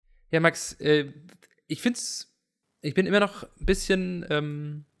Ja, Max, ich bin immer noch ein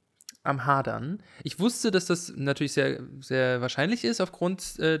bisschen am Hadern. Ich wusste, dass das natürlich sehr, sehr wahrscheinlich ist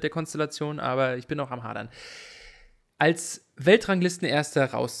aufgrund der Konstellation, aber ich bin noch am Hadern. Als Weltranglistenerster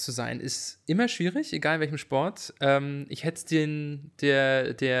raus zu sein, ist immer schwierig, egal in welchem Sport. Ich hätte es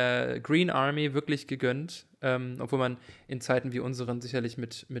der Green Army wirklich gegönnt, obwohl man in Zeiten wie unseren sicherlich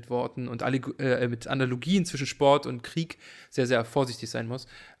mit Worten und mit Analogien zwischen Sport und Krieg sehr, sehr vorsichtig sein muss.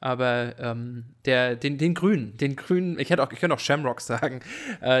 Aber den Grünen, ich könnte auch Shamrock sagen,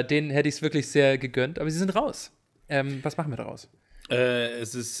 den hätte ich es wirklich sehr gegönnt, aber sie sind raus. Was machen wir daraus?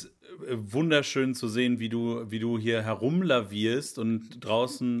 Es ist wunderschön zu sehen, wie du hier herumlavierst und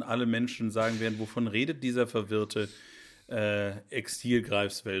draußen alle Menschen sagen werden, wovon redet dieser verwirrte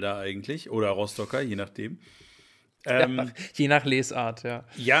Exil-Greifswalder eigentlich oder Rostocker, je nachdem. Je nach Lesart, ja.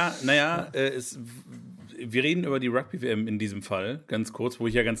 Ja, naja, wir reden über die Rugby-WM in diesem Fall, ganz kurz, wo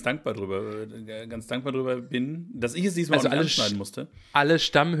ich ja ganz dankbar drüber bin, dass ich es diesmal auch nicht anschneiden musste. Alle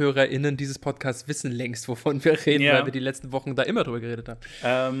StammhörerInnen dieses Podcasts wissen längst, wovon wir reden, weil wir die letzten Wochen da immer drüber geredet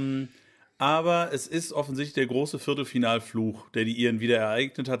haben. Aber es ist offensichtlich der große Viertelfinalfluch, der die Iren wieder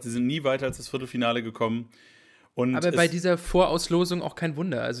ereignet hat. Sie sind nie weiter als das Viertelfinale gekommen. Aber bei dieser Vorauslosung auch kein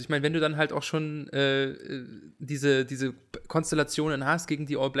Wunder. Also ich meine, wenn du dann halt auch schon diese Konstellationen hast, gegen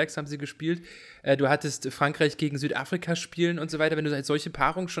die All Blacks haben sie gespielt, du hattest Frankreich gegen Südafrika spielen und so weiter, wenn du halt solche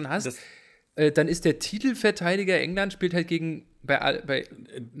Paarungen schon hast, dann ist der Titelverteidiger England spielt halt gegen die aber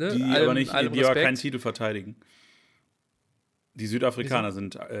keinen Titel verteidigen. Die Südafrikaner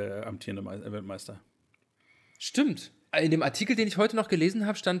sind amtierende Weltmeister. Stimmt. In dem Artikel, den ich heute noch gelesen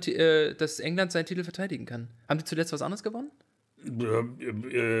habe, stand, dass England seinen Titel verteidigen kann. Haben die zuletzt was anderes gewonnen?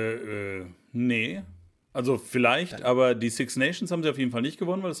 Nee. Also vielleicht, aber die Six Nations haben sie auf jeden Fall nicht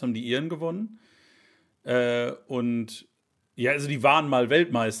gewonnen, weil das haben die Iren gewonnen. Und ja, also die waren mal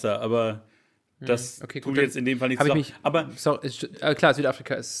Weltmeister, aber das tut jetzt in dem Fall nichts zu sagen. Klar,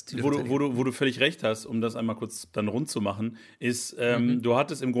 Südafrika ist wo du völlig recht hast, um das einmal kurz dann rund zu machen, ist, du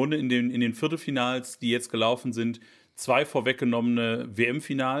hattest im Grunde in den Viertelfinals, die jetzt gelaufen sind, 2 vorweggenommene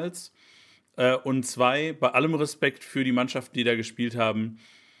WM-Finals und 2, bei allem Respekt für die Mannschaften, die da gespielt haben,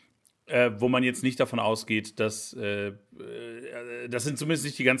 wo man jetzt nicht davon ausgeht, dass das sind zumindest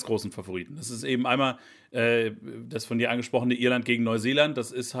nicht die ganz großen Favoriten. Das ist eben einmal das von dir angesprochene Irland gegen Neuseeland.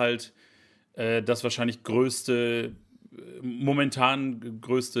 Das ist halt das wahrscheinlich momentan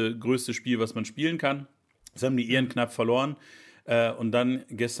größte Spiel, was man spielen kann. Das haben die Iren knapp verloren. Und dann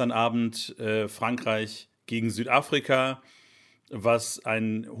gestern Abend Frankreich gegen Südafrika, was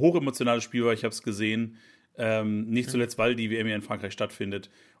ein hochemotionales Spiel war, ich habe es gesehen, nicht zuletzt, weil die WM ja in Frankreich stattfindet.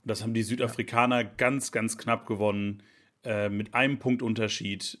 Und das haben die Südafrikaner ganz, ganz knapp gewonnen, mit einem Punkt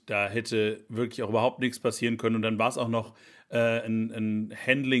Unterschied. Da hätte wirklich auch überhaupt nichts passieren können. Und dann war es auch noch ein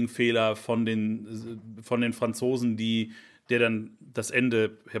Handling-Fehler von den Franzosen, der dann das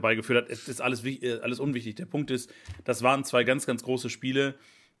Ende herbeigeführt hat. Es ist alles unwichtig. Der Punkt ist, das waren 2 ganz, ganz große Spiele.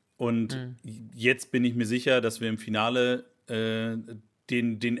 Und jetzt bin ich mir sicher, dass wir im Finale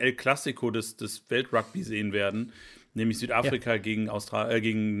den El Clasico des Weltrugby sehen werden, nämlich Südafrika gegen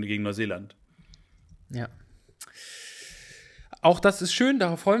Neuseeland. Ja. Auch das ist schön,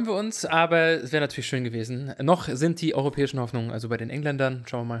 darauf freuen wir uns, aber es wäre natürlich schön gewesen. Noch sind die europäischen Hoffnungen, also bei den Engländern,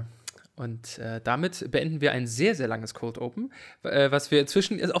 schauen wir mal. Und damit beenden wir ein sehr, sehr langes Cold Open, was wir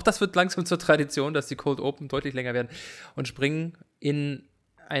inzwischen, auch das wird langsam zur Tradition, dass die Cold Open deutlich länger werden und springen in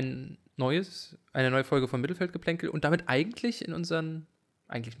eine neue Folge von Mittelfeldgeplänkel und damit eigentlich in unseren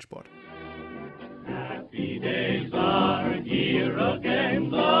eigentlichen Sport. Happy days are here again,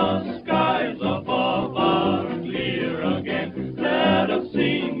 the skies above are clear again. Let us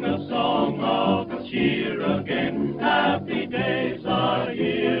sing a song of cheer again. Happy days are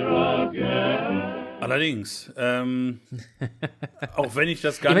here again. Allerdings, auch wenn ich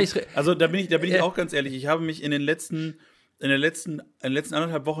das gar nicht, also da bin ich auch ganz ehrlich, ich habe mich in den letzten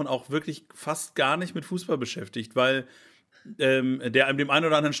 1,5 Wochen auch wirklich fast gar nicht mit Fußball beschäftigt, weil dem einen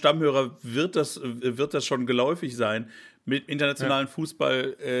oder anderen Stammhörer wird das schon geläufig sein. Mit internationalen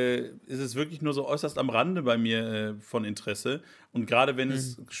Fußball ist es wirklich nur so äußerst am Rande bei mir von Interesse. Und gerade wenn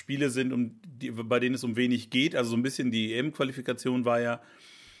es Spiele sind, bei denen es um wenig geht, also so ein bisschen die EM-Qualifikation war ja.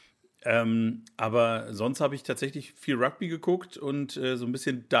 Aber sonst habe ich tatsächlich viel Rugby geguckt und so ein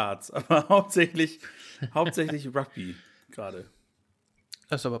bisschen Darts. Aber hauptsächlich Rugby gerade.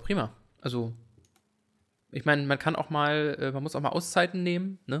 Das ist aber prima. Also ich meine, man muss auch mal Auszeiten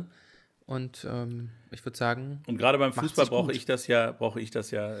nehmen, ne? Und ich würde sagen. Und gerade beim Fußball brauche ich das ja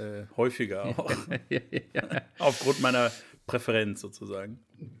häufiger auch. Ja. Aufgrund meiner Präferenz sozusagen.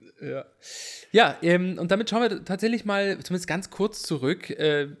 Ja, und damit schauen wir tatsächlich mal, zumindest ganz kurz zurück.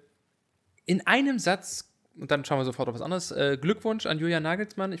 in einem Satz, und dann schauen wir sofort auf was anderes, Glückwunsch an Julian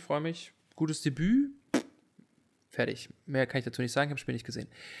Nagelsmann, ich freue mich, gutes Debüt, fertig. Mehr kann ich dazu nicht sagen, ich habe das Spiel nicht gesehen.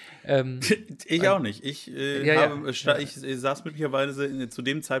 Ich auch nicht. Ich saß möglicherweise zu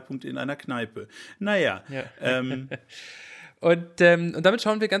dem Zeitpunkt in einer Kneipe. Naja. Ja. Und damit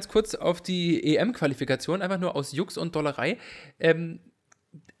schauen wir ganz kurz auf die EM-Qualifikation, einfach nur aus Jux und Dollerei. Wollen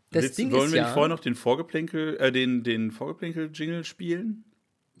wir nicht vorher noch den Vorgeplänkel-Jingle spielen?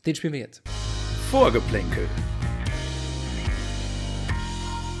 Den spielen wir jetzt. Vorgeplänkel.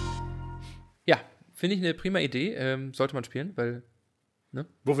 Ja, finde ich eine prima Idee. Sollte man spielen, weil. Ne?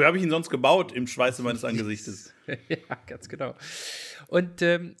 Wofür habe ich ihn sonst gebaut? Im Schweiße meines Angesichtes. Ja, ganz genau. Und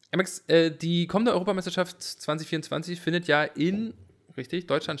Max, die kommende Europameisterschaft 2024 findet ja in, richtig,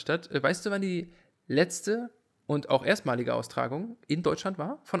 Deutschland statt. Weißt du, wann die letzte und auch erstmalige Austragung in Deutschland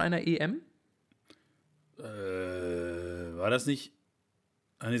war von einer EM? War das nicht?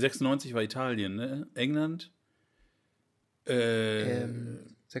 Die 96 war Italien, ne? England?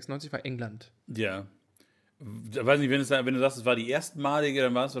 96 war England. Ja. Ich weiß nicht, wenn du sagst, es war die erstmalige,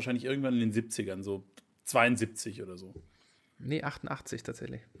 dann war es wahrscheinlich irgendwann in den 70ern, so 72 oder so. Nee, 88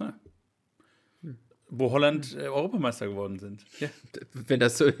 tatsächlich. Wo Holland Europameister geworden sind. Ja. Wenn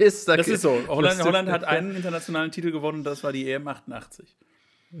das so ist. Das ist so. Holland hat einen internationalen Titel gewonnen, das war die EM 88.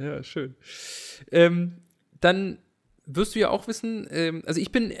 Ja, schön. Dann wirst du ja auch wissen, also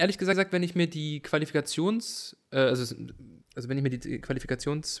ich bin ehrlich gesagt, wenn ich mir die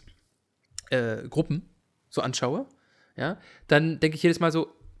Qualifikationsgruppen so anschaue, ja, dann denke ich jedes Mal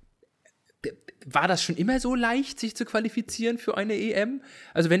so, war das schon immer so leicht, sich zu qualifizieren für eine EM?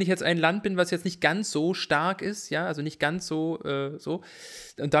 Also wenn ich jetzt ein Land bin, was jetzt nicht ganz so stark ist, ja, also nicht ganz so,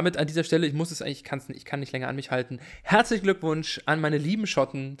 und damit an dieser Stelle, ich kann nicht länger an mich halten. Herzlichen Glückwunsch an meine lieben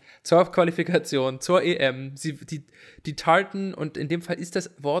Schotten zur Qualifikation, zur EM. Die Tartan, und in dem Fall ist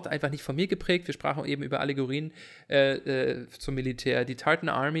das Wort einfach nicht von mir geprägt, wir sprachen eben über Allegorien zum Militär. Die Tartan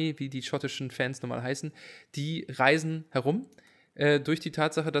Army, wie die schottischen Fans normal heißen, die reisen herum. Durch die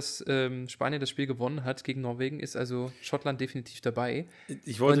Tatsache, dass Spanien das Spiel gewonnen hat gegen Norwegen, ist also Schottland definitiv dabei.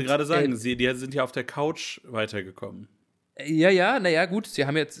 Ich wollte gerade sagen, die sind ja auf der Couch weitergekommen. Naja, gut, sie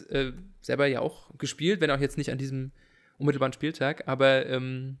haben jetzt selber ja auch gespielt, wenn auch jetzt nicht an diesem unmittelbaren Spieltag, aber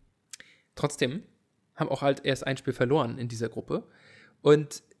trotzdem haben auch halt erst ein Spiel verloren in dieser Gruppe.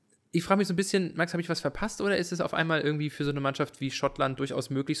 Und ich frage mich so ein bisschen, Max, habe ich was verpasst, oder ist es auf einmal irgendwie für so eine Mannschaft wie Schottland durchaus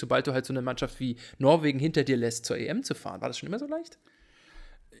möglich, sobald du halt so eine Mannschaft wie Norwegen hinter dir lässt, zur EM zu fahren? War das schon immer so leicht?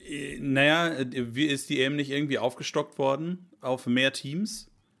 Naja, wie ist die EM nicht irgendwie aufgestockt worden auf mehr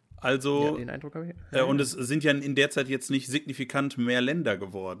Teams? Also, ja, den Eindruck habe ich. Und es sind ja in der Zeit jetzt nicht signifikant mehr Länder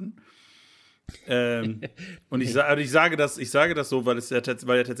geworden. Und ich sage das so, weil ja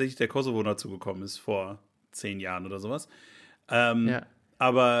tatsächlich der Kosovo dazugekommen ist vor 10 Jahren oder sowas. Ja.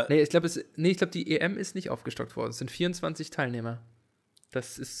 Aber ich glaube, die EM ist nicht aufgestockt worden. Es sind 24 Teilnehmer.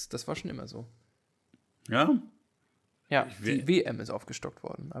 Das war schon immer so. Ja? Ja, die WM ist aufgestockt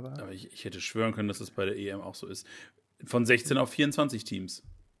worden. Aber ich hätte schwören können, dass das bei der EM auch so ist. Von 16 auf 24 Teams.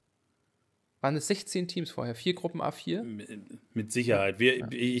 Waren es 16 Teams vorher? 4 Gruppen A4? Mit Sicherheit.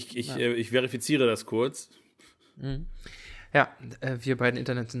 Ich verifiziere das kurz. Mhm. Ja, wir beiden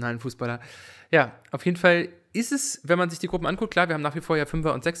internationalen Fußballer. Ja, auf jeden Fall ist es, wenn man sich die Gruppen anguckt, klar, wir haben nach wie vor ja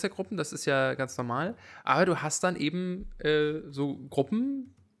 5er- und 6er-Gruppen, das ist ja ganz normal, aber du hast dann eben so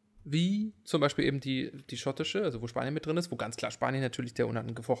Gruppen wie zum Beispiel eben die schottische, also wo Spanien mit drin ist, wo ganz klar Spanien natürlich der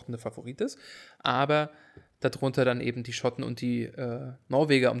unangefochtene Favorit ist, aber darunter dann eben die Schotten und die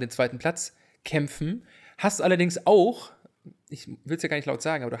Norweger um den zweiten Platz kämpfen. Hast allerdings auch, ich will es ja gar nicht laut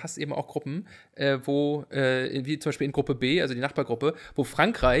sagen, aber du hast eben auch Gruppen, wo, wie zum Beispiel in Gruppe B, also die Nachbargruppe, wo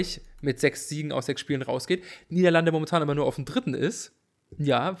Frankreich mit 6 Siegen aus 6 Spielen rausgeht, Niederlande momentan aber nur auf dem 3. ist,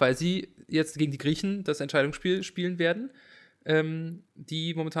 ja, weil sie jetzt gegen die Griechen das Entscheidungsspiel spielen werden,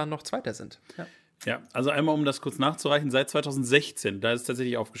 die momentan noch Zweiter sind. Ja, also einmal, um das kurz nachzureichen, seit 2016, da ist es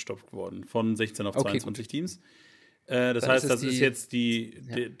tatsächlich aufgestockt worden, von 16 auf 22 Teams. Das heißt, das ist jetzt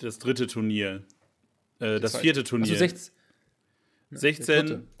das dritte Turnier. Das vierte Turnier. Also 16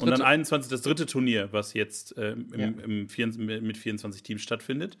 dritte. Und dann 21 das dritte Turnier, was jetzt mit 24 Teams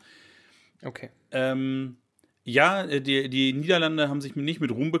stattfindet. Okay. Die Niederlande haben sich nicht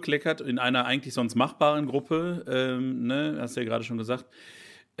mit Ruhm bekleckert in einer eigentlich sonst machbaren Gruppe, hast du ja gerade schon gesagt.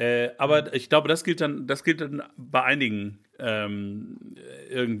 Aber ich glaube, das gilt dann bei einigen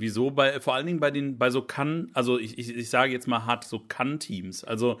irgendwie so, vor allen Dingen bei so ich sage jetzt mal hart, so Kann-Teams.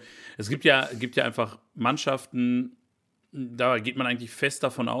 Also es gibt ja einfach Mannschaften, da geht man eigentlich fest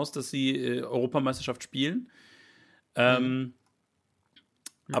davon aus, dass sie Europameisterschaft spielen. Aber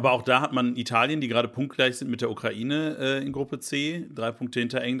auch da hat man Italien, die gerade punktgleich sind mit der Ukraine in Gruppe C, 3 Punkte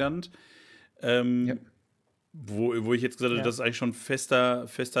hinter England. Ja. Wo ich jetzt gesagt habe, das ist eigentlich schon fester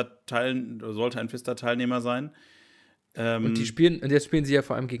sollte ein fester Teilnehmer sein. Und jetzt spielen sie ja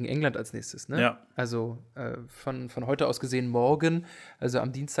vor allem gegen England als nächstes, ne? Ja. Also von heute aus gesehen morgen, also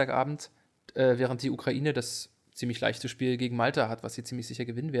am Dienstagabend, während die Ukraine das ziemlich leichte Spiel gegen Malta hat, was sie ziemlich sicher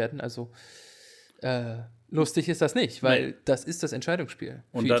gewinnen werden. Also lustig ist das nicht, weil das ist das Entscheidungsspiel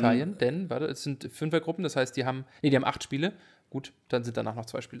für Italien, denn, es sind Fünfergruppen, das heißt, die haben 8 Spiele. Gut, dann sind danach noch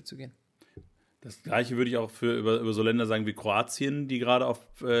 2 Spiele zu gehen. Das Gleiche würde ich auch über so Länder sagen wie Kroatien, die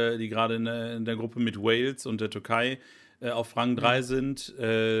gerade in der Gruppe mit Wales und der Türkei auf Rang 3 sind.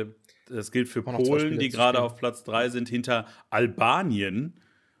 Das gilt für Polen, die gerade auf Platz 3 sind, hinter Albanien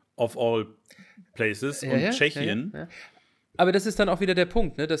of all places und Tschechien. Ja. Aber das ist dann auch wieder der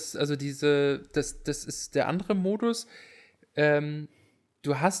Punkt, ne? Das ist der andere Modus. Du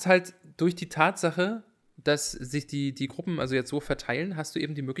hast halt durch die Tatsache, dass sich die Gruppen also jetzt so verteilen, hast du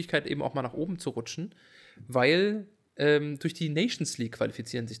eben die Möglichkeit, eben auch mal nach oben zu rutschen, weil durch die Nations League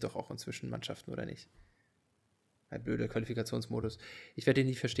qualifizieren sich doch auch inzwischen Mannschaften, oder nicht? Ein blöder Qualifikationsmodus. Ich werde den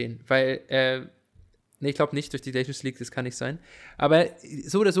nicht verstehen, weil ich glaube nicht, durch die Nations League, das kann nicht sein. Aber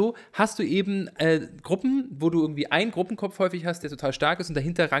so oder so hast du eben Gruppen, wo du irgendwie einen Gruppenkopf häufig hast, der total stark ist und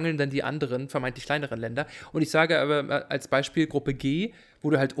dahinter rangeln dann die anderen, vermeintlich kleineren Länder. Und ich sage aber als Beispiel Gruppe G, wo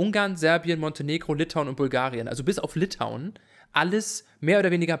du halt Ungarn, Serbien, Montenegro, Litauen und Bulgarien, also bis auf Litauen, alles mehr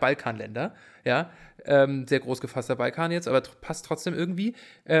oder weniger Balkanländer, ja, sehr groß gefasster Balkan jetzt, aber passt trotzdem irgendwie.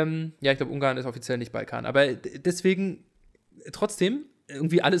 Ich glaube, Ungarn ist offiziell nicht Balkan, aber deswegen trotzdem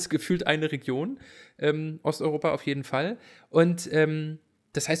irgendwie alles gefühlt eine Region, Osteuropa auf jeden Fall. Und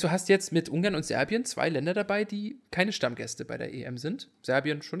das heißt, du hast jetzt mit Ungarn und Serbien 2 Länder dabei, die keine Stammgäste bei der EM sind.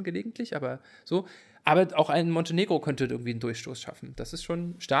 Serbien schon gelegentlich, aber so. Aber auch ein Montenegro könnte irgendwie einen Durchstoß schaffen. Das ist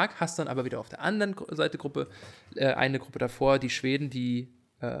schon stark. Hast dann aber wieder auf der anderen Seite eine Gruppe davor, die Schweden, die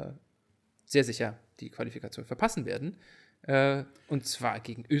sehr sicher die Qualifikation verpassen werden. Und zwar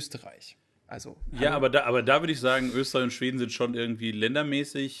gegen Österreich. Also, ja, aber da würde ich sagen, Österreich und Schweden sind schon irgendwie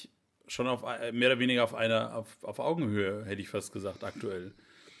ländermäßig schon mehr oder weniger auf Augenhöhe, hätte ich fast gesagt, aktuell.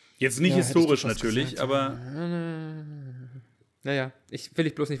 Jetzt nicht historisch natürlich, gesagt, aber. Naja, will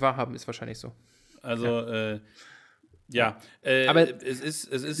ich bloß nicht wahrhaben, ist wahrscheinlich so. Also, aber es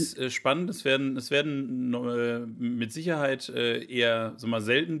ist spannend. Es werden mit Sicherheit eher so mal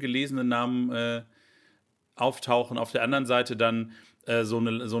selten gelesene Namen auftauchen. Auf der anderen Seite dann so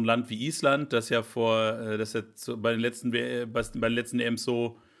ein Land wie Island, das ja bei den letzten EMs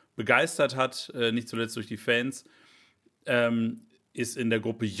so begeistert hat, nicht zuletzt durch die Fans, ist in der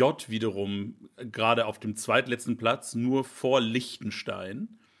Gruppe J wiederum gerade auf dem zweitletzten Platz, nur vor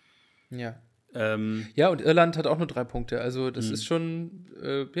Liechtenstein. Ja. Ja, und Irland hat auch nur 3 Punkte. Also das ist schon,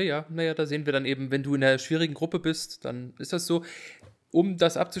 da sehen wir dann eben, wenn du in einer schwierigen Gruppe bist, dann ist das so. Um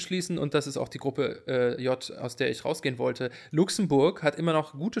das abzuschließen, und das ist auch die Gruppe J, aus der ich rausgehen wollte, Luxemburg hat immer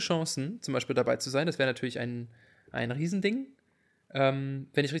noch gute Chancen, zum Beispiel dabei zu sein. Das wäre natürlich ein Riesending. Wenn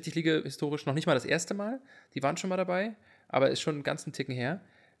ich richtig liege, historisch noch nicht mal das erste Mal. Die waren schon mal dabei, aber ist schon einen ganzen Ticken her.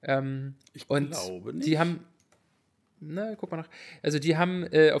 Ich glaube nicht. Die haben, guck mal nach. Also die haben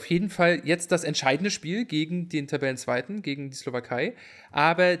auf jeden Fall jetzt das entscheidende Spiel gegen den Tabellenzweiten, gegen die Slowakei.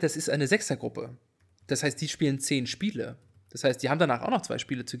 Aber das ist eine Sechsergruppe. Das heißt, die spielen 10 Spiele. Das heißt, die haben danach auch noch 2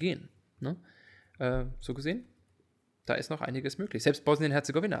 Spiele zu gehen. Ne? So gesehen, da ist noch einiges möglich. Selbst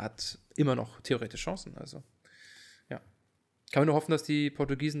Bosnien-Herzegowina hat immer noch theoretisch Chancen. Also, ja. Kann man nur hoffen, dass die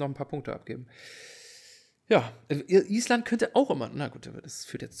Portugiesen noch ein paar Punkte abgeben. Ja, Island könnte auch immer. Na gut, das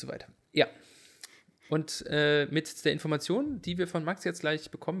führt jetzt zu weit. Ja. Und mit der Information, die wir von Max jetzt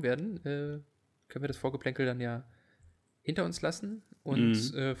gleich bekommen werden, können wir das Vorgeplänkel dann ja hinter uns lassen und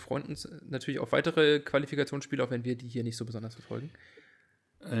freuen uns natürlich auf weitere Qualifikationsspiele, auch wenn wir die hier nicht so besonders verfolgen.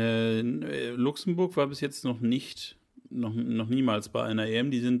 Luxemburg war bis jetzt noch niemals bei einer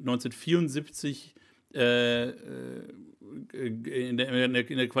EM. Die sind 1974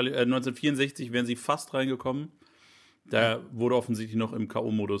 1964 wären sie fast reingekommen. Da wurde offensichtlich noch im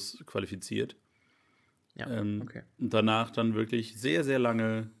K.O.-Modus qualifiziert. Ja, okay. Und danach dann wirklich sehr, sehr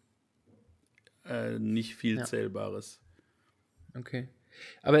lange nicht viel Zählbares. Okay.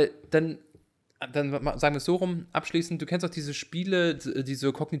 Aber dann sagen wir es so rum, abschließend, du kennst auch diese Spiele,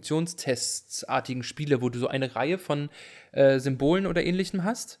 diese Kognitionstests-artigen Spiele, wo du so eine Reihe von Symbolen oder Ähnlichem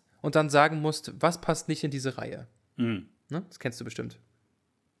hast und dann sagen musst, was passt nicht in diese Reihe. Mhm. Ne? Das kennst du bestimmt.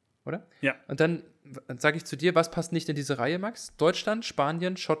 Oder? Ja. Und dann sage ich zu dir, was passt nicht in diese Reihe, Max? Deutschland,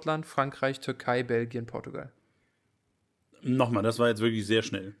 Spanien, Schottland, Frankreich, Türkei, Belgien, Portugal. Nochmal, das war jetzt wirklich sehr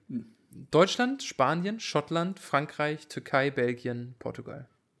schnell. Deutschland, Spanien, Schottland, Frankreich, Türkei, Belgien, Portugal.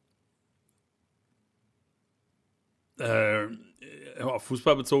 Auf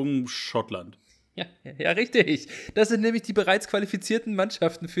Fußball bezogen Schottland. Ja, richtig. Das sind nämlich die bereits qualifizierten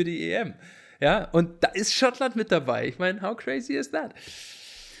Mannschaften für die EM. Ja, und da ist Schottland mit dabei. Ich meine, how crazy is that?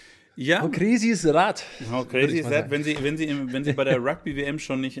 Ja. How crazy is that? How crazy is that? Wenn sie bei der Rugby-WM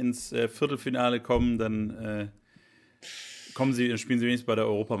schon nicht ins Viertelfinale kommen, dann spielen sie wenigstens bei der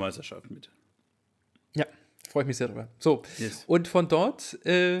Europameisterschaft mit. Ja, freue ich mich sehr drüber. So, Yes. Und von dort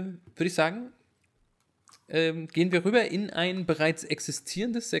würde ich sagen, gehen wir rüber in ein bereits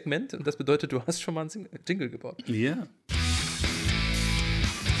existierendes Segment. Und das bedeutet, du hast schon mal einen Jingle gebaut. Ja.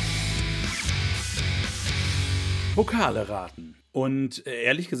 Pokale raten. Und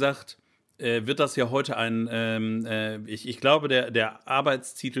ehrlich gesagt wird das ja heute ich glaube, der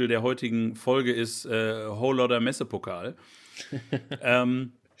Arbeitstitel der heutigen Folge ist Whole Lotta Messe-Pokal.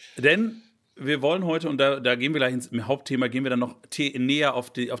 Denn wir wollen heute, und da gehen wir gleich ins Hauptthema, gehen wir dann noch näher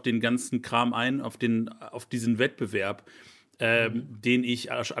auf den ganzen Kram ein, auf diesen Wettbewerb, den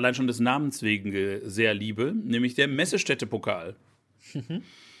ich allein schon des Namens wegen sehr liebe, nämlich der Messestädte-Pokal.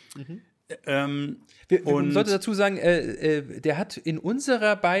 Man sollte dazu sagen, der hat in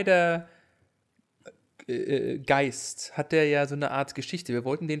unserer beider Geist, hat der ja so eine Art Geschichte. Wir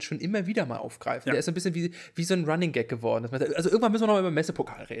wollten den schon immer wieder mal aufgreifen. Ja. Der ist so ein bisschen wie so ein Running Gag geworden. Also irgendwann müssen wir noch mal über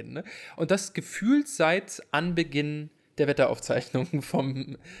Messepokal reden. Ne? Und das gefühlt seit Anbeginn der Wetteraufzeichnungen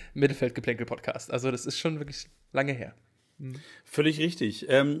vom Mittelfeldgeplänkel-Podcast. Also das ist schon wirklich lange her. Völlig richtig.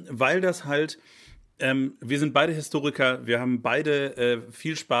 Weil das halt wir sind beide Historiker, wir haben beide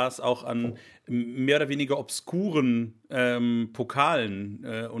viel Spaß auch an mehr oder weniger obskuren Pokalen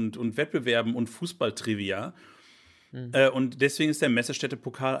und Wettbewerben und Fußballtrivia. Und deswegen ist der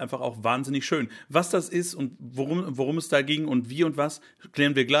Messestädte-Pokal einfach auch wahnsinnig schön. Was das ist und worum es da ging und wie und was,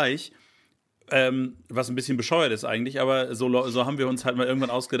 klären wir gleich. Was ein bisschen bescheuert ist eigentlich, aber so haben wir uns halt mal irgendwann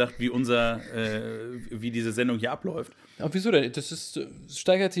ausgedacht, wie diese Sendung hier abläuft. Aber wieso denn? Das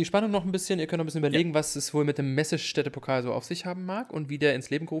steigert die Spannung noch ein bisschen. Ihr könnt noch ein bisschen überlegen, was es wohl mit dem Messestädte-Pokal so auf sich haben mag und wie der ins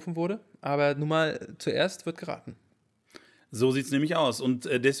Leben gerufen wurde. Aber nun mal zuerst wird geraten. So sieht es nämlich aus. Und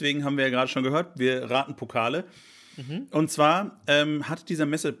deswegen haben wir ja gerade schon gehört, wir raten Pokale. Und zwar hat dieser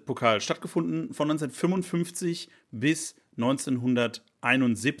Messepokal stattgefunden von 1955 bis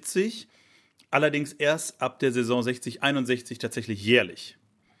 1971. Allerdings erst ab der Saison 60/61 tatsächlich jährlich.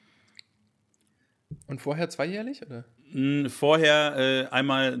 Und vorher zweijährlich, oder? Vorher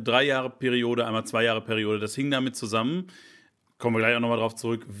einmal 3 Jahre Periode, einmal 2 Jahre Periode. Das hing damit zusammen, kommen wir gleich auch nochmal drauf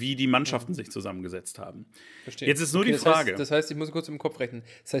zurück, wie die Mannschaften sich zusammengesetzt haben. Verstehe. Jetzt ist nur die Frage. Das heißt, ich muss kurz im Kopf rechnen.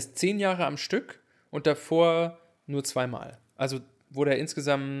 Das heißt 10 Jahre am Stück und davor nur 2-mal. Also wurde er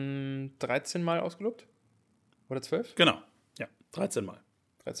insgesamt 13 Mal ausgelobt? Oder 12? Genau, ja, 13 Mal.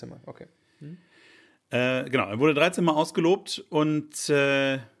 13 Mal, okay. Genau, er wurde 13 Mal ausgelobt und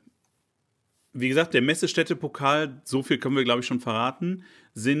wie gesagt, der Messestädte-Pokal, so viel können wir, glaube ich, schon verraten,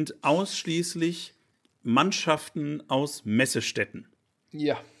 sind ausschließlich Mannschaften aus Messestädten.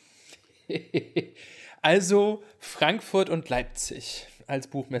 Ja. Also Frankfurt und Leipzig als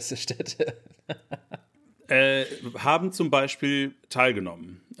Buchmessestädte. Haben zum Beispiel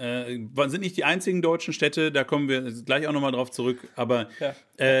teilgenommen. Sind nicht die einzigen deutschen Städte, da kommen wir gleich auch nochmal drauf zurück, aber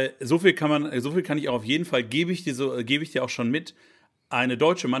so viel kann ich auch auf jeden Fall, gebe ich dir auch schon mit, eine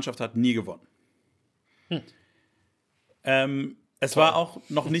deutsche Mannschaft hat nie gewonnen. Es war auch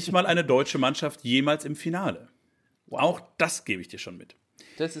noch nicht mal eine deutsche Mannschaft jemals im Finale. Wow. Auch das gebe ich dir schon mit.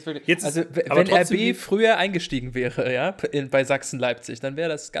 Das ist wirklich. Jetzt, also, wenn RB früher eingestiegen wäre, ja, bei Sachsen-Leipzig, dann wäre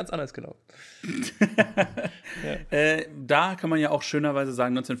das ganz anders gelaufen. Da kann man ja auch schönerweise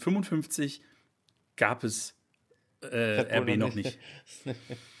sagen, 1955 gab es RB noch nicht.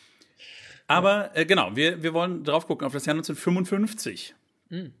 Aber genau, wir wollen drauf gucken auf das Jahr 1955.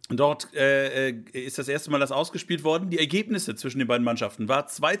 Dort ist das erste Mal das ausgespielt worden. Die Ergebnisse zwischen den beiden Mannschaften war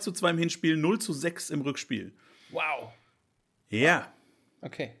 2:2 im Hinspiel, 0:6 im Rückspiel. Wow. Ja.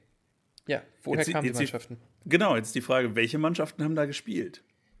 Okay. Ja, woher kamen die Mannschaften? Genau, jetzt die Frage, welche Mannschaften haben da gespielt?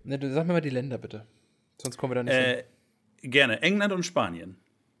 Ne, sag mir mal die Länder, bitte. Sonst kommen wir da nicht hin. Gerne. England und Spanien.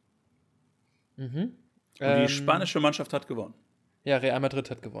 Und die spanische Mannschaft hat gewonnen. Ja, Real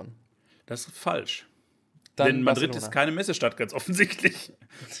Madrid hat gewonnen. Das ist falsch. Dann Denn Madrid Barcelona. ist keine Messestadt, ganz offensichtlich.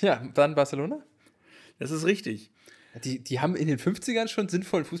 Ja, dann Barcelona? Das ist richtig. Die haben in den 50ern schon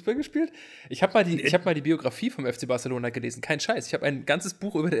sinnvollen Fußball gespielt? Ich habe mal die Biografie vom FC Barcelona gelesen. Kein Scheiß. Ich habe ein ganzes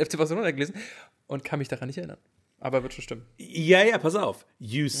Buch über den FC Barcelona gelesen und kann mich daran nicht erinnern. Aber wird schon stimmen. Ja, pass auf.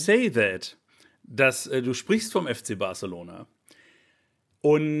 You say that. Du sprichst vom FC Barcelona.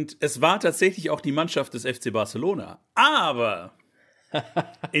 Und es war tatsächlich auch die Mannschaft des FC Barcelona. Aber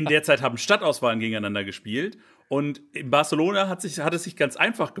In der Zeit haben Stadtauswahlen gegeneinander gespielt. Und in Barcelona hat es sich ganz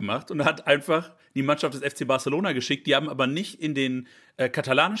einfach gemacht und hat einfach die Mannschaft des FC Barcelona geschickt. Die haben aber nicht in den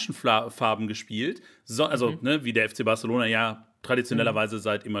katalanischen Farben gespielt, wie der FC Barcelona ja traditionellerweise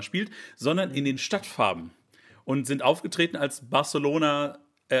seit immer spielt, sondern in den Stadtfarben. Und sind aufgetreten als Barcelona,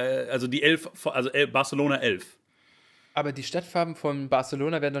 Barcelona 11. Aber die Stadtfarben von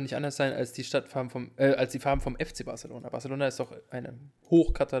Barcelona werden doch nicht anders sein als die als die Farben vom FC Barcelona. Barcelona ist doch eine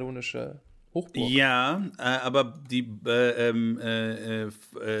hochkatalonische Hochburg. Ja, aber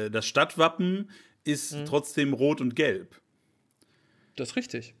das Stadtwappen ist trotzdem rot und gelb. Das ist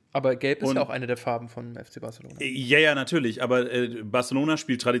richtig. Aber gelb ist ja auch eine der Farben von FC Barcelona. Ja, natürlich. Aber Barcelona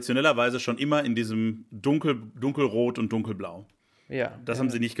spielt traditionellerweise schon immer in diesem dunkelrot und dunkelblau. Ja. Das haben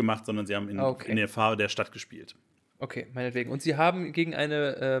sie nicht gemacht, sondern sie haben in der Farbe der Stadt gespielt. Okay, meinetwegen. Und sie haben gegen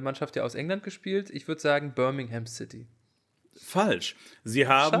eine Mannschaft ja aus England gespielt. Ich würde sagen Birmingham City. Falsch. Sie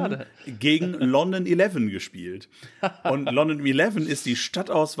haben gegen London 11 gespielt. Und London 11 ist die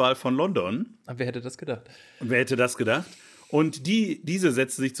Stadtauswahl von London. Aber wer hätte das gedacht? Und diese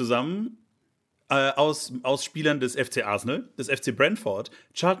setzte sich zusammen aus Spielern des FC Arsenal, des FC Brentford,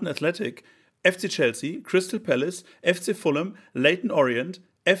 Charlton Athletic, FC Chelsea, Crystal Palace, FC Fulham, Leyton Orient,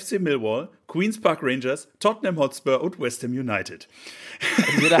 FC Millwall, Queen's Park Rangers, Tottenham Hotspur und West Ham United.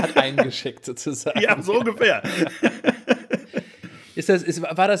 Also jeder hat einen geschickt, sozusagen. Ja, so ungefähr.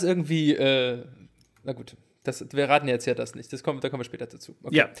 War das irgendwie, na gut, wir raten jetzt ja das nicht, da kommen wir später dazu.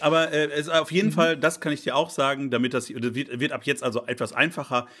 Okay. Ja, aber es auf jeden Fall, das kann ich dir auch sagen, damit das wird ab jetzt also etwas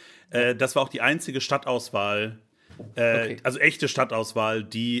einfacher. Das war auch die einzige Stadtauswahl, also echte Stadtauswahl,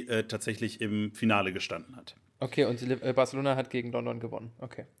 die tatsächlich im Finale gestanden hat. Okay, und Barcelona hat gegen London gewonnen,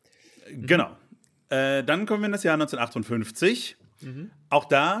 okay. Genau. Dann kommen wir in das Jahr 1958. Auch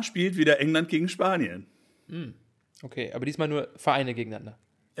da spielt wieder England gegen Spanien. Okay, aber diesmal nur Vereine gegeneinander.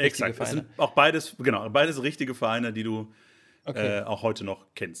 Exakt, es sind auch beides richtige Vereine, die du auch heute noch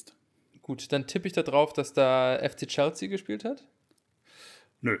kennst. Gut, dann tippe ich da drauf, dass da FC Chelsea gespielt hat?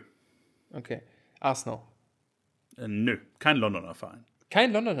 Nö. Okay. Arsenal? Nö, kein Londoner Verein.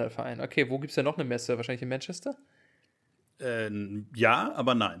 Kein Londoner Verein? Okay, wo gibt es denn noch eine Messe? Wahrscheinlich in Manchester? Ja,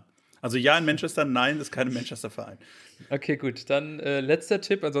 aber nein. Also ja in Manchester, nein, ist kein Manchester-Verein. Okay, gut. Dann letzter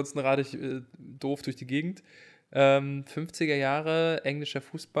Tipp, ansonsten rate ich doof durch die Gegend. 50er Jahre, englischer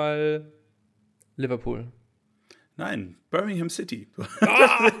Fußball, Liverpool. Nein, Birmingham City. Oh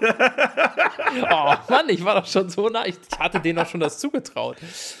Mann, ich war doch schon so nah. Ich hatte denen auch schon das zugetraut.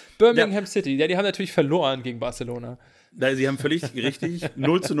 Birmingham City, ja, die haben natürlich verloren gegen Barcelona. Sie haben völlig richtig.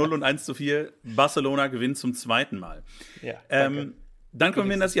 0:0 und 1:4. Barcelona gewinnt zum zweiten Mal. Ja, dann kommen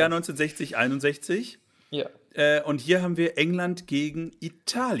wir in das Jahr 1960, 61. Ja. Und hier haben wir England gegen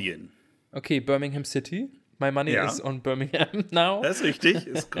Italien. Okay, Birmingham City. My money is on Birmingham now. Das ist richtig,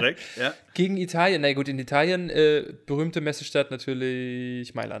 ist korrekt. Ja. Gegen Italien, na gut, in Italien, berühmte Messestadt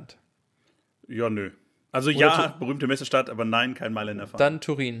natürlich Mailand. Ja, nö. Also berühmte Messestadt, aber nein, kein Mailänder Verein. Dann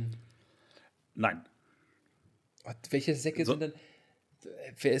Turin. Nein. Welche Säcke sind denn,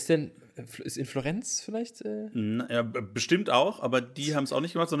 wer ist denn, ist in Florenz vielleicht? Ja, bestimmt auch, aber die haben es auch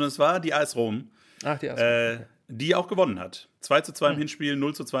nicht gemacht, sondern es war die AS Rom. Ach, die AS Rom. Okay. Die auch gewonnen hat. 2:2 im Hinspiel,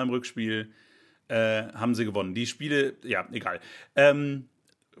 0:2 im Rückspiel. Haben sie gewonnen. Die Spiele, ja, egal.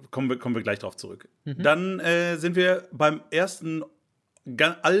 Kommen wir gleich drauf zurück. Dann sind wir beim ersten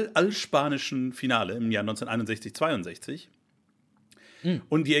allspanischen Finale im Jahr 1961/62.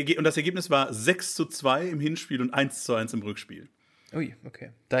 Und das Ergebnis war 6:2 im Hinspiel und 1:1 im Rückspiel. Ui,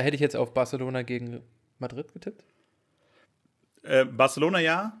 okay. Da hätte ich jetzt auf Barcelona gegen Madrid getippt. Barcelona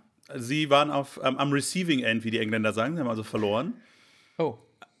ja. Sie waren am Receiving End, wie die Engländer sagen. Sie haben also verloren. Oh.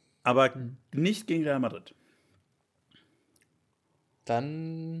 Aber nicht gegen Real Madrid.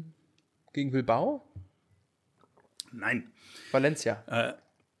 Dann gegen Bilbao? Nein. Valencia.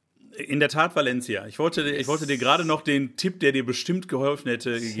 In der Tat Valencia. Ich wollte dir gerade noch den Tipp, der dir bestimmt geholfen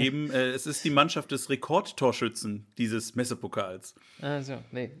hätte, geben. Es ist die Mannschaft des Rekordtorschützen dieses Messepokals. Also,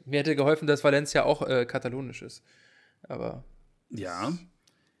 nee. Mir hätte geholfen, dass Valencia auch katalonisch ist. Aber. Ja.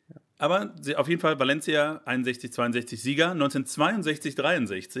 Aber auf jeden Fall Valencia 61/62 Sieger,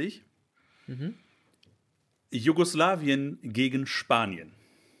 1962/63 Jugoslawien gegen Spanien.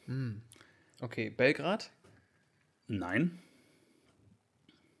 Okay, Belgrad? Nein.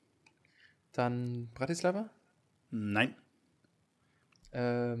 Dann Bratislava? Nein.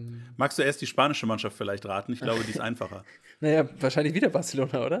 Magst du erst die spanische Mannschaft vielleicht raten? Ich glaube, die ist einfacher. Naja, wahrscheinlich wieder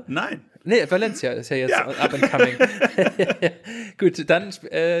Barcelona, oder? Nein. Nee, Valencia ist ja jetzt up and coming. Gut, dann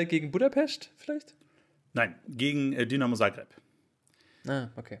gegen Budapest vielleicht? Nein, gegen Dynamo Zagreb.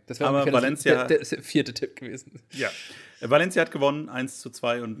 Okay. Das wäre Aber ungefähr Valencia- der 4. Tipp gewesen. Ja. Valencia hat gewonnen,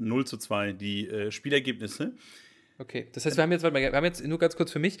 1:2 und 0:2 die Spielergebnisse. Okay, das heißt, wir haben jetzt nur ganz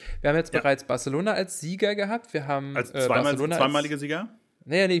kurz für mich, wir haben jetzt bereits Barcelona als Sieger gehabt, wir haben Als Barcelona zweimalige Sieger?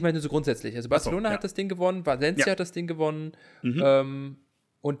 Nee, ich meine so grundsätzlich. Also Barcelona hat das Ding gewonnen, Valencia hat das Ding gewonnen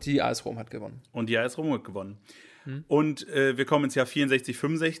und die AS Rom hat gewonnen. Und die AS Rom hat gewonnen. Und wir kommen ins Jahr 64,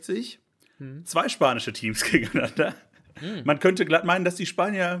 65. 2 spanische Teams gegeneinander. Man könnte glatt meinen, dass die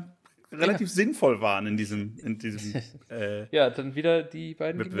Spanier relativ sinnvoll waren in diesem Ja, dann wieder die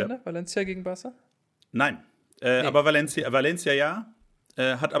beiden Wettbewerb. gegeneinander, Valencia gegen Barca? Nein. Aber Valencia ja.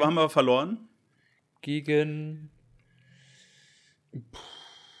 Haben aber verloren. Gegen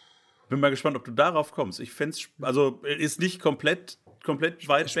Bin mal gespannt, ob du darauf kommst. Ich fände es, also ist nicht komplett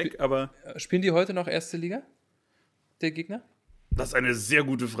weit weg, aber Spielen die heute noch erste Liga? Der Gegner? das ist eine sehr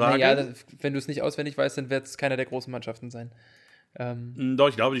gute Frage. Naja, wenn du es nicht auswendig weißt, dann wird es keiner der großen Mannschaften sein. Doch,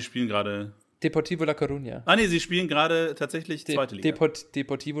 ich glaube, die spielen gerade. Deportivo La Coruña. Nee, sie spielen gerade tatsächlich zweite Liga.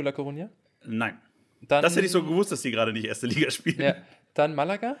 Deportivo La Coruña? Nein. Dann, Das hätte ich so gewusst, dass die gerade nicht erste Liga spielen. Ja. Dann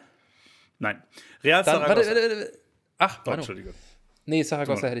Malaga? Nein. Real Dann, Zaragoza. warte. Ach, Oh, Manu. Entschuldige. Nee,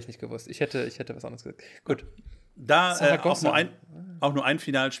 Saragossa hätte ich nicht gewusst. Ich hätte was anderes gesagt. Gut. Da auch Zaragoza. nur ein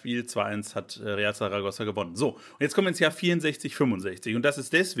Finalspiel, 2:1 hat Real Zaragoza gewonnen. So, und jetzt kommen wir ins Jahr 64, 65. Und das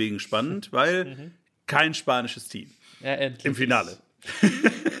ist deswegen spannend, weil kein spanisches Team Ja, endlich. im Finale.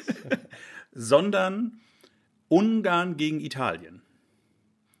 Sondern Ungarn gegen Italien.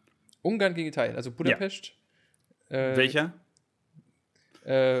 Ungarn gegen Italien, also Budapest. Welcher?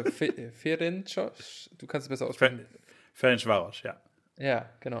 Ferencváros. Du kannst es besser aussprechen. Ferencváros, ja. Ja,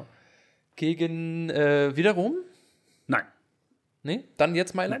 genau. Gegen wieder Rom? Nein. Nee? Dann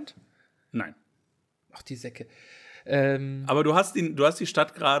jetzt Mailand? Nein. Ach, die Säcke. Aber du hast die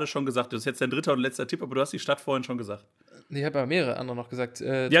Stadt gerade schon gesagt. Das ist jetzt dein dritter und letzter Tipp, aber du hast die Stadt vorhin schon gesagt. Ich habe ja mehrere andere noch gesagt.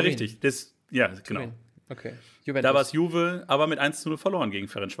 Ja, Turin. richtig. Genau. Turin. Okay. Da war es Juve, aber mit 1:0 verloren gegen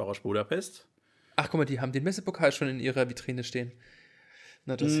Ferencváros Budapest. Ach, guck mal, die haben den Messepokal schon in ihrer Vitrine stehen.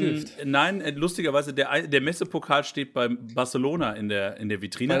 Na, das hilft. Nein, lustigerweise, der Messepokal steht bei Barcelona in der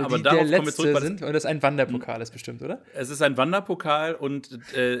Vitrine, Weil aber die darauf der kommen wir zurück. Letzte sind und das ist ein Wanderpokal ist bestimmt, oder? Es ist ein Wanderpokal und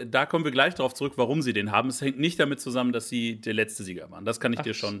da kommen wir gleich darauf zurück, warum sie den haben. Es hängt nicht damit zusammen, dass sie der letzte Sieger waren. Das kann ich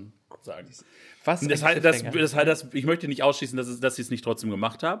dir schon sagen. Was? Das heißt, ich möchte nicht ausschließen, dass sie es nicht trotzdem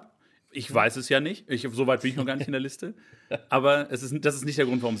gemacht haben. Ich weiß es ja nicht. So weit bin ich noch gar nicht in der Liste. Aber das ist nicht der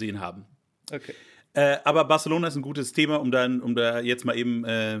Grund, warum sie ihn haben. Okay. Aber Barcelona ist ein gutes Thema, um da jetzt mal eben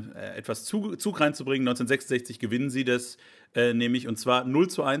etwas Zug reinzubringen. 1966 gewinnen sie das nämlich, und zwar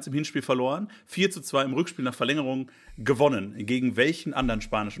 0:1 im Hinspiel verloren, 4:2 im Rückspiel nach Verlängerung gewonnen. Gegen welchen anderen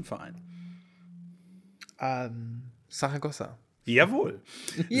spanischen Verein? Saragossa. Jawohl.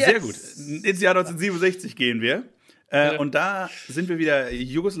 Yes. Sehr gut. Ins Jahr 1967 gehen wir. Und da sind wir wieder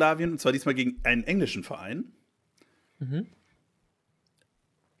Jugoslawien, und zwar diesmal gegen einen englischen Verein.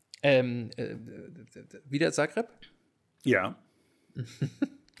 Wieder Zagreb? Ja.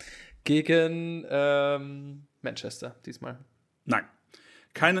 Gegen Manchester diesmal. Nein.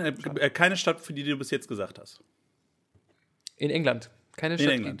 Keine Stadt, für die du bis jetzt gesagt hast. In England. Keine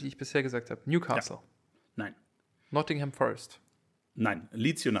Stadt, England. die ich bisher gesagt habe. Newcastle. Ja. Nein. Nottingham Forest. Nein.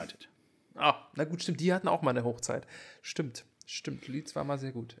 Leeds United. Ah, na gut, stimmt. Die hatten auch mal eine Hochzeit. Stimmt. Leeds war mal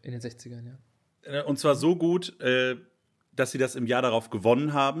sehr gut in den 60ern, ja. Und zwar so gut, dass sie das im Jahr darauf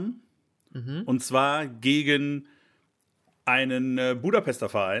gewonnen haben. Und zwar gegen einen Budapester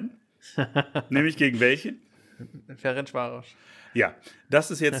Verein. Nämlich gegen welchen? Ferencváros. Ja,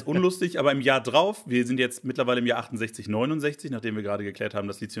 das ist jetzt unlustig, aber im Jahr drauf, wir sind jetzt mittlerweile im Jahr 68, 69, nachdem wir gerade geklärt haben,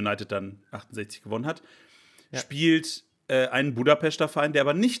 dass Leeds United dann 68 gewonnen hat, spielt ein Budapester Verein, der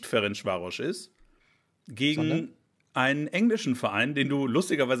aber nicht Ferencváros ist, gegen einen englischen Verein, den du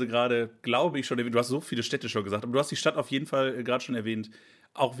lustigerweise gerade, glaube ich, schon erwähnt, du hast so viele Städte schon gesagt, aber du hast die Stadt auf jeden Fall gerade schon erwähnt,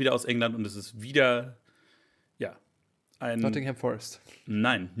 auch wieder aus England, und es ist wieder, ein... Nottingham Forest.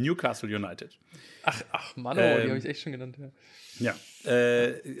 Nein, Newcastle United. Ach Mann, die habe ich echt schon genannt. Ja. Ja,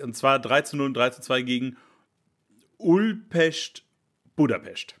 und zwar 3:0 und 3:2 gegen Újpest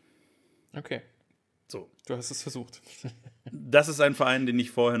Budapest. Okay. So. Du hast es versucht. Das ist ein Verein, den ich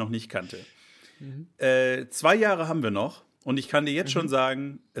vorher noch nicht kannte. 2 Jahre haben wir noch, und ich kann dir jetzt schon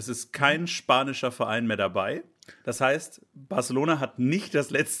sagen, es ist kein spanischer Verein mehr dabei. Das heißt, Barcelona hat nicht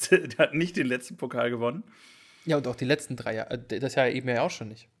den letzten Pokal gewonnen. Ja, und auch die letzten 3 Jahre. Das Jahr eben ja auch schon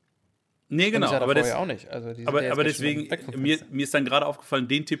nicht. Nee, genau. Und das Aber, Jahr davor ja auch nicht. Also die sind ja jetzt aber gleich schon deswegen, weg vom mir Fenster. ist dann gerade aufgefallen,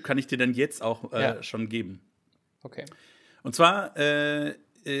 den Tipp kann ich dir dann jetzt auch schon geben. Okay. Und zwar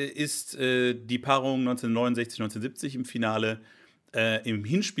ist die Paarung 1969, 1970 im Finale im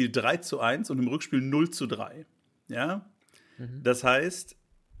Hinspiel 3:1 und im Rückspiel 0:3. Ja? Das heißt,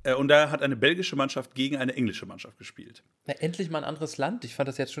 und da hat eine belgische Mannschaft gegen eine englische Mannschaft gespielt. Na, endlich mal ein anderes Land. Ich fand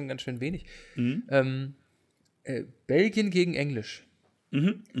das jetzt schon ganz schön wenig. Belgien gegen Englisch.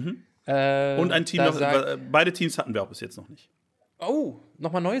 Und ein Team noch, beide Teams hatten wir auch bis jetzt noch nicht. Oh,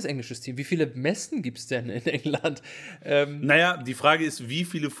 nochmal neues englisches Team. Wie viele Messen gibt es denn in England? Naja, die Frage ist, wie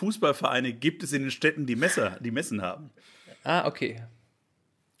viele Fußballvereine gibt es in den Städten, die Messen haben? Ah, okay.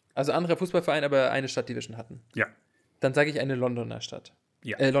 Also andere Fußballvereine, aber eine Stadt, die wir schon hatten. Ja. Dann sage ich eine Londoner Stadt.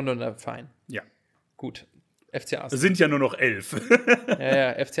 Ja. Londoner Verein. Ja. Gut. FC Arsenal. Es sind ja nur noch 11.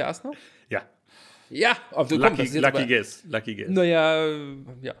 Ja, FC Arsenal? Ja. Ja, Lucky guess. Naja,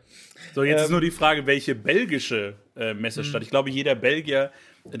 ja. So, jetzt ist nur die Frage, welche belgische Messestadt. Ich glaube, jeder Belgier,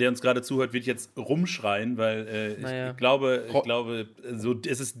 der uns gerade zuhört, wird jetzt rumschreien, weil ich glaube, so,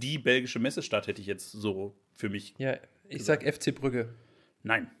 es ist die belgische Messestadt, hätte ich jetzt so für mich. Ja, ich sag FC Brügge.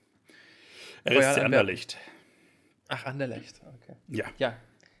 Nein. RSC Anderlecht. Ach, Anderlecht, okay. Ja. Ja,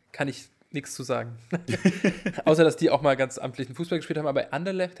 kann ich nichts zu sagen. Außer, dass die auch mal ganz amtlichen Fußball gespielt haben, aber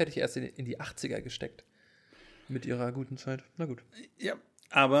Anderlecht hätte ich erst in die 80er gesteckt. Mit ihrer guten Zeit. Na gut. Ja,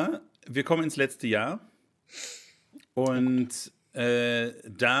 aber wir kommen ins letzte Jahr und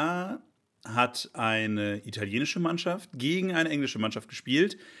da hat eine italienische Mannschaft gegen eine englische Mannschaft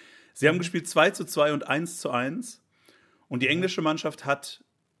gespielt. Sie haben gespielt 2:2 und 1:1 und die englische Mannschaft hat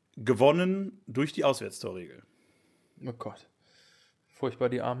gewonnen durch die Auswärtstorregel. Oh Gott. Furchtbar,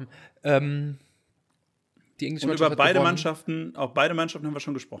 die Armen. Die englische und Mannschaft über hat beide gewonnen. Mannschaften, auch beide Mannschaften haben wir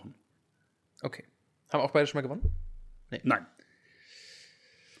schon gesprochen. Okay. Haben auch beide schon mal gewonnen? Nee. Nein.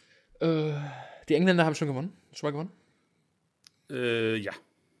 Die Engländer haben schon mal gewonnen? Ja.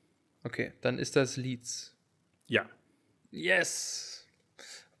 Okay, dann ist das Leeds. Ja. Yes!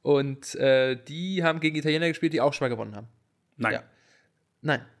 Und die haben gegen Italiener gespielt, die auch schon mal gewonnen haben. Nein. Ja.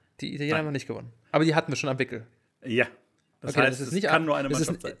 Nein, die Italiener haben noch nicht gewonnen. Aber die hatten wir schon am Wickel. Ja. Das Okay, heißt, es kann nur eine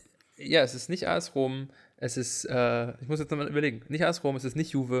Mannschaft sein. Ja, es ist nicht AS Rom, es ist, ich muss jetzt nochmal überlegen, nicht AS Rom, es ist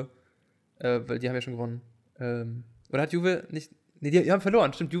nicht Juve, weil die haben ja schon gewonnen. Oder hat Juve nicht, nee, die haben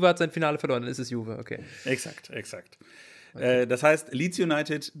verloren, stimmt, Juve hat sein Finale verloren, dann ist es Juve, okay. Exakt. Okay. Das heißt, Leeds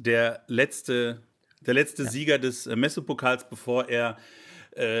United, der letzte Sieger des Messe-Pokals, bevor er,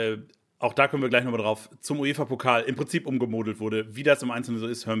 auch da kommen wir gleich nochmal drauf, zum UEFA-Pokal im Prinzip umgemodelt wurde. Wie das im Einzelnen so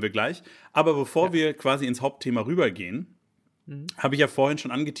ist, hören wir gleich. Aber bevor wir quasi ins Hauptthema rübergehen, habe ich ja vorhin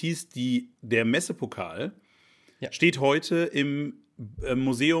schon angeteast, der Messe-Pokal steht heute im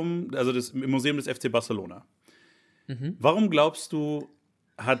Museum, im Museum des FC Barcelona. Warum glaubst du,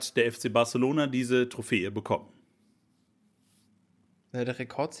 hat der FC Barcelona diese Trophäe bekommen? Der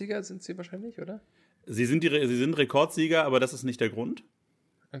Rekordsieger sind sie wahrscheinlich, oder? Sie sind Rekordsieger, aber das ist nicht der Grund.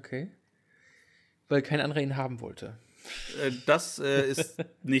 Okay. Weil kein anderer ihn haben wollte. Das ist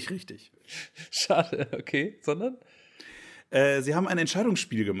nicht richtig. Schade, okay. Sondern? Sie haben ein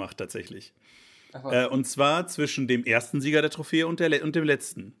Entscheidungsspiel gemacht, tatsächlich. Und zwar zwischen dem ersten Sieger der Trophäe und dem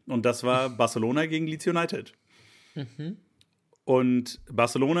letzten. Und das war Barcelona gegen Leeds United. Und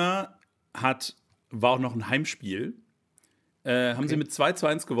Barcelona war auch noch ein Heimspiel. Haben sie mit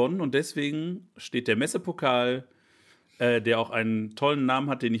 2:1 gewonnen und deswegen steht der Messe-Pokal, der auch einen tollen Namen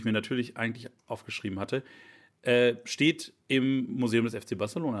hat, den ich mir natürlich eigentlich aufgeschrieben hatte, steht im Museum des FC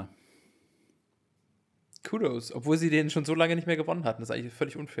Barcelona. Kudos, obwohl sie den schon so lange nicht mehr gewonnen hatten. Das ist eigentlich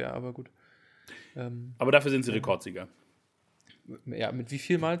völlig unfair, aber gut. Aber dafür sind sie Rekordsieger. Ja, mit wie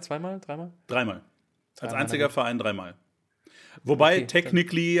viel Mal? Zweimal? Dreimal? Dreimal. Als einziger Verein 3-mal. Wobei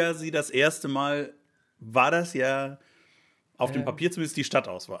technically ja sie das erste Mal war das ja auf dem Papier zumindest die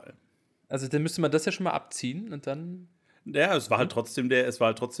Stadtauswahl. Also dann müsste man das ja schon mal abziehen und dann. Ja, es war halt trotzdem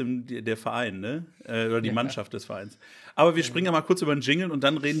der Verein, ne? Oder die Mannschaft des Vereins. Aber wir springen ja mal kurz über den Jingle und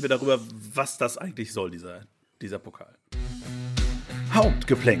dann reden wir darüber, was das eigentlich soll, dieser Pokal.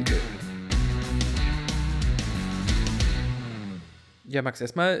 Hauptgeplänkel. Ja, Max,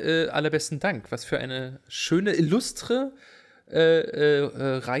 erstmal allerbesten Dank. Was für eine schöne, illustre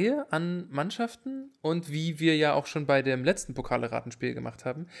Reihe an Mannschaften. Und wie wir ja auch schon bei dem letzten Pokale-Ratenspiel gemacht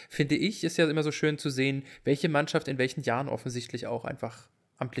haben, finde ich, ist ja immer so schön zu sehen, welche Mannschaft in welchen Jahren offensichtlich auch einfach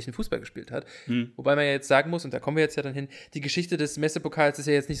amtlichen Fußball gespielt hat. Wobei man ja jetzt sagen muss, und da kommen wir jetzt ja dann hin, die Geschichte des Messepokals ist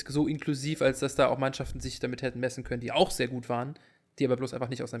ja jetzt nicht so inklusiv, als dass da auch Mannschaften sich damit hätten messen können, die auch sehr gut waren, die aber bloß einfach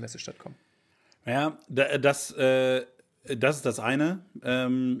nicht aus einer Messestadt kommen. Ja, das ist das eine.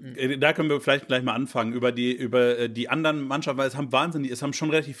 Da können wir vielleicht gleich mal anfangen über die anderen Mannschaften, weil es haben schon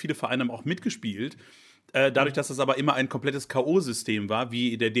relativ viele Vereine auch mitgespielt. Dadurch, dass das aber immer ein komplettes K.O.-System war,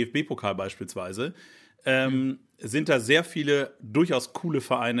 wie der DFB-Pokal beispielsweise, sind da sehr viele durchaus coole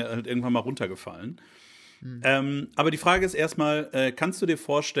Vereine halt irgendwann mal runtergefallen. Aber die Frage ist erstmal, kannst du dir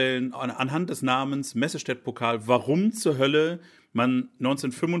vorstellen, anhand des Namens Messestedt-Pokal, warum zur Hölle man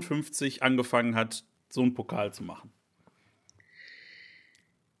 1955 angefangen hat, so einen Pokal zu machen?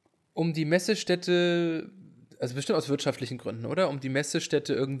 Um die Messestädte, also bestimmt aus wirtschaftlichen Gründen, oder? Um die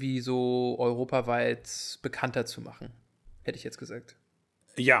Messestädte irgendwie so europaweit bekannter zu machen, hätte ich jetzt gesagt.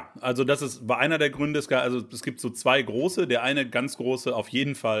 Ja, also war einer der Gründe. Es gibt so zwei große. Der eine ganz große auf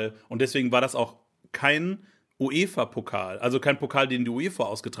jeden Fall. Und deswegen war das auch kein UEFA-Pokal, also kein Pokal, den die UEFA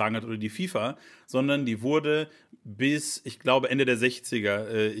ausgetragen hat oder die FIFA, sondern die wurde bis, ich glaube, Ende der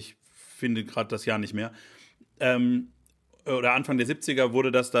 60er, ich finde gerade das Jahr nicht mehr, oder Anfang der 70er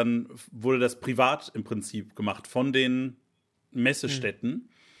wurde das privat im Prinzip gemacht von den Messestädten.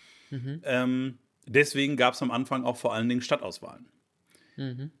 Deswegen gab es am Anfang auch vor allen Dingen Stadtauswahlen.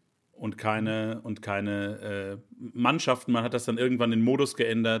 Und keine Mannschaften. Man hat das dann irgendwann in den Modus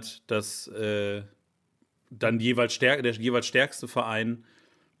geändert, dass dann der jeweils stärkste Verein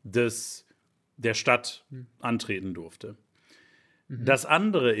der Stadt antreten durfte. Das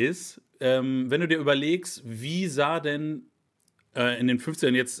andere ist, wenn du dir überlegst, wie sah denn in den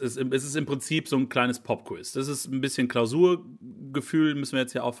 50ern es ist im Prinzip so ein kleines Popquiz. Das ist ein bisschen Klausurgefühl, müssen wir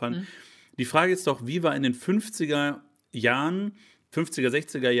jetzt hier auffallen. Die Frage ist doch, wie war in den 50er,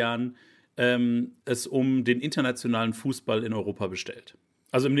 60er Jahren es um den internationalen Fußball in Europa bestellt?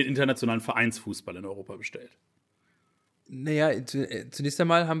 Also um den internationalen Vereinsfußball in Europa bestellt. Naja, zunächst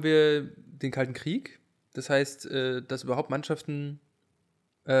einmal haben wir den Kalten Krieg. Das heißt, dass überhaupt Mannschaften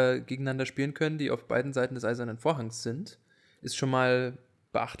gegeneinander spielen können, die auf beiden Seiten des Eisernen Vorhangs sind, ist schon mal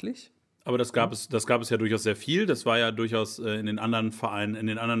beachtlich. Aber das gab es ja durchaus sehr viel. Das war ja durchaus in den anderen Vereinen, in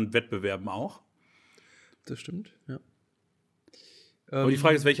den anderen Wettbewerben auch. Das stimmt, ja. Aber die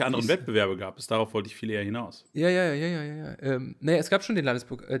Frage ist, welche anderen Wettbewerbe gab es? Darauf wollte ich viel eher hinaus. Ja. Naja, es gab schon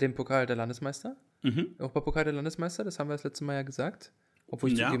den Pokal der Landesmeister. Europapokal der Landesmeister, das haben wir das letzte Mal ja gesagt.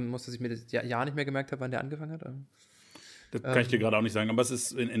 Obwohl ich zugeben muss, dass ich mir das Jahr nicht mehr gemerkt habe, wann der angefangen hat. Das kann ich dir gerade auch nicht sagen, aber es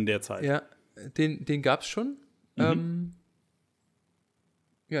ist in der Zeit. Ja, den gab es schon. Ja,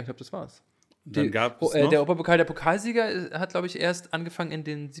 ich glaube, das war's. Dann gab es der Europapokal der Pokalsieger hat, glaube ich, erst angefangen in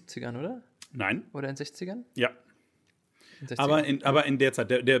den 70ern, oder? Nein. Oder in den 60ern? Ja. Aber in der Zeit,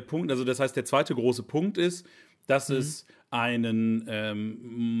 der Punkt, also das heißt, der zweite große Punkt ist, dass es einen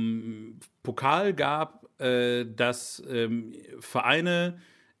Pokal gab, dass Vereine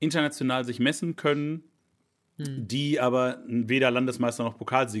international sich messen können, die aber weder Landesmeister noch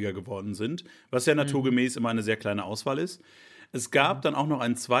Pokalsieger geworden sind, was ja naturgemäß immer eine sehr kleine Auswahl ist. Es gab dann auch noch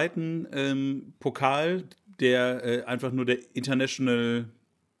einen zweiten Pokal, der einfach nur der International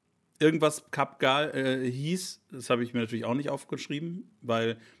irgendwas Cup hieß. Das habe ich mir natürlich auch nicht aufgeschrieben,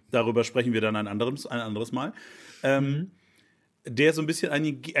 weil darüber sprechen wir dann ein anderes Mal. Der so ein bisschen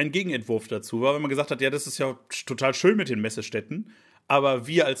ein Gegenentwurf dazu war, wenn man gesagt hat, ja, das ist ja total schön mit den Messestädten, aber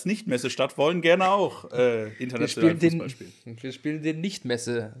wir als Nicht-Messestadt wollen gerne auch international Fußball spielen. Wir spielen den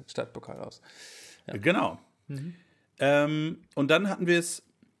Nicht-Messe-Stadtpokal aus. Ja. Genau. Und dann hatten wir es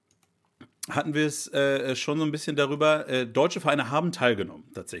schon so ein bisschen darüber, deutsche Vereine haben teilgenommen,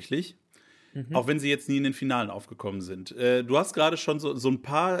 tatsächlich. Auch wenn sie jetzt nie in den Finalen aufgekommen sind. Du hast gerade schon so ein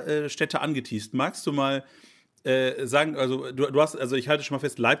paar Städte angeteast. Magst du mal sagen, also du hast, also ich halte schon mal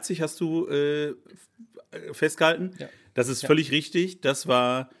fest, Leipzig hast du festgehalten. Ja. Das ist völlig richtig. Das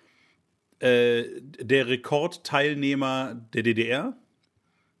war der Rekordteilnehmer der DDR.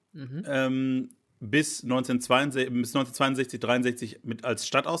 Bis 1962, 63 als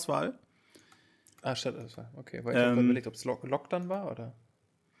Stadtauswahl. Stadtauswahl, okay. Weil ich habe überlegt, ob es Lok dann war, oder?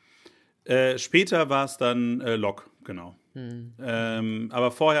 Später war es dann Lok, genau.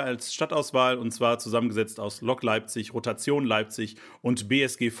 Aber vorher als Stadtauswahl, und zwar zusammengesetzt aus Lok Leipzig, Rotation Leipzig und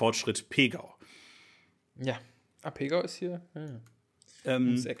BSG Fortschritt Pegau. Ja, Pegau ist hier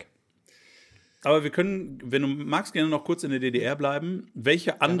ums Eck. Aber wir können, wenn du magst, gerne noch kurz in der DDR bleiben.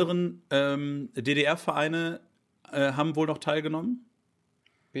 Welche anderen DDR-Vereine haben wohl noch teilgenommen?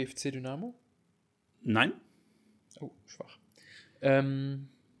 BFC Dynamo? Nein. Oh, schwach.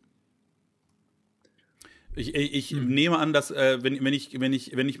 Ich nehme an, dass, wenn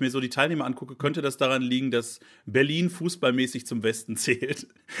ich mir so die Teilnehmer angucke, könnte das daran liegen, dass Berlin fußballmäßig zum Westen zählt.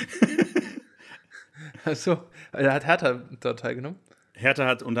 Achso, da hat Hertha dort teilgenommen? Hertha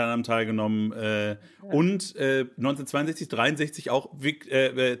hat unter anderem teilgenommen und 1962, 63 auch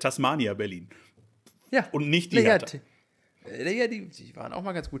Tasmania Berlin. Ja. Und nicht die Hertha. Ja, die waren auch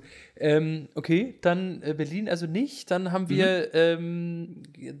mal ganz gut. Okay, dann Berlin also nicht. Dann haben wir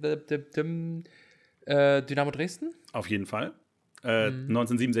Dynamo Dresden. Auf jeden Fall.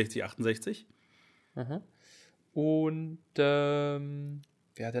 1967, 68. Und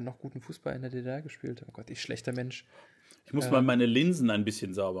wer wer hat denn noch guten Fußball in der DDR gespielt? Oh Gott, ich schlechter Mensch. Ich muss mal meine Linsen ein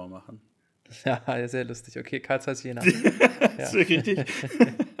bisschen sauber machen. Ja, sehr lustig. Okay, Karl Zeiss Jena. Das ist richtig.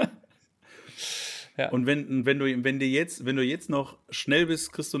 Ja. Und wenn du jetzt noch schnell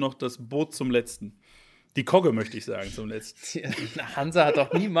bist, kriegst du noch das Boot zum Letzten. Die Kogge, möchte ich sagen, zum Letzten. Hansa hat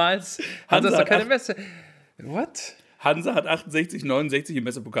doch niemals. Hansa ist doch keine Messe. What? Hansa hat 68, 69 im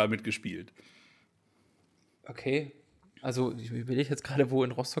Messepokal mitgespielt. Okay. Also, ich überlege jetzt gerade, wo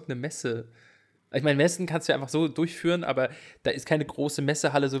in Rostock eine Messe. Ich meine, Messen kannst du ja einfach so durchführen, aber da ist keine große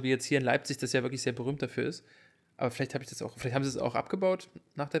Messehalle, so wie jetzt hier in Leipzig, das ja wirklich sehr berühmt dafür ist. Aber vielleicht haben sie es auch abgebaut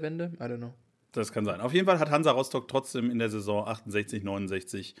nach der Wende. I don't know. Das kann sein. Auf jeden Fall hat Hansa Rostock trotzdem in der Saison 68,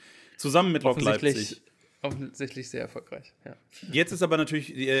 69 zusammen mit Lok Leipzig. Offensichtlich sehr erfolgreich, ja. Jetzt ist aber natürlich,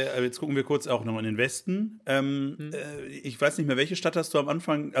 jetzt gucken wir kurz auch noch in den Westen. Ich weiß nicht mehr, welche Stadt hast du am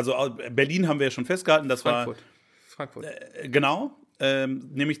Anfang, also Berlin haben wir ja schon festgehalten, das Frankfurt. Genau,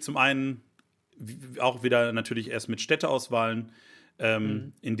 nämlich zum einen auch wieder natürlich erst mit Städteauswahlen,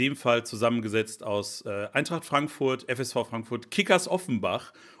 in dem Fall zusammengesetzt aus Eintracht Frankfurt, FSV Frankfurt, Kickers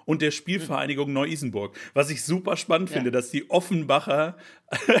Offenbach und der Spielvereinigung Neu-Isenburg. Was ich super spannend finde, dass die Offenbacher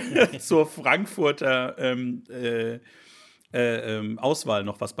zur Frankfurter Auswahl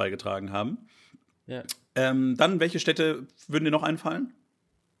noch was beigetragen haben. Ja. Dann, welche Städte würden dir noch einfallen?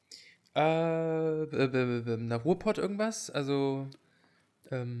 Ruhrpott irgendwas? Also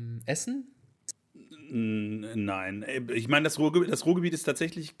Essen? Nein. Ich meine, das Ruhrgebiet ist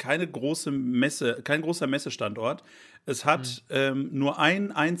tatsächlich kein großer Messestandort. Es hat nur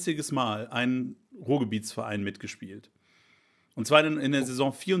ein einziges Mal einen Ruhrgebietsverein mitgespielt. Und zwar in der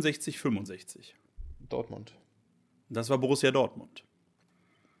Saison 64, 65. Dortmund. Das war Borussia Dortmund.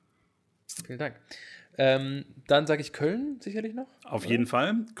 Vielen Dank. Dann sage ich Köln sicherlich noch. Auf jeden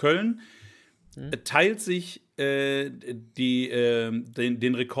Fall. Köln teilt sich den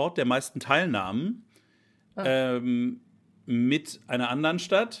Rekord der meisten Teilnahmen mit einer anderen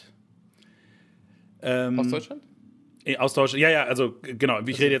Stadt. Aus Deutschland? Aus Deutschland, ja, also genau.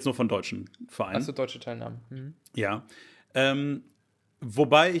 Ich rede jetzt nur von deutschen Vereinen. Also deutsche Teilnahmen. Mhm. Ja.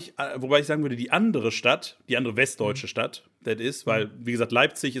 Wobei ich sagen würde, die andere westdeutsche Stadt, das ist, weil, wie gesagt,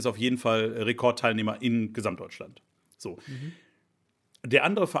 Leipzig ist auf jeden Fall Rekordteilnehmer in Gesamtdeutschland. So. Mhm. Der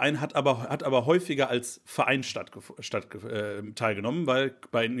andere Verein hat aber häufiger als Verein teilgenommen, weil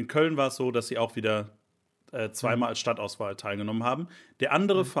in Köln war es so, dass sie auch wieder zweimal als Stadtauswahl teilgenommen haben. Der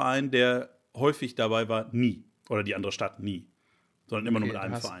andere Verein, der häufig dabei war, nie. Oder die andere Stadt nie. Sondern immer nur mit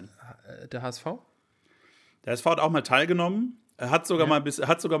einem Verein. Der HSV? Der HSV hat auch mal teilgenommen. Er hat sogar mal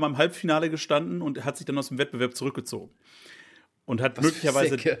im Halbfinale gestanden und hat sich dann aus dem Wettbewerb zurückgezogen. Und hat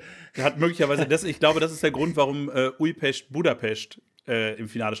möglicherweise ich glaube, das ist der Grund, warum Újpest Budapest im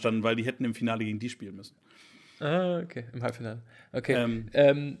Finale standen, weil die hätten im Finale gegen die spielen müssen. Ah, okay, im Halbfinale.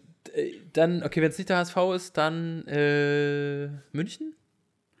 Okay. Dann, okay, wenn es nicht der HSV ist, dann München?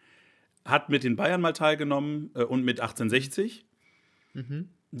 Hat mit den Bayern mal teilgenommen und mit 1860. Mhm.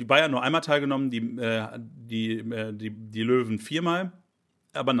 Die Bayern nur einmal teilgenommen, die Löwen viermal,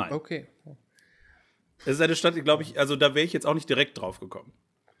 aber nein. Okay. Es ist eine Stadt, glaube ich, also da wäre ich jetzt auch nicht direkt drauf gekommen.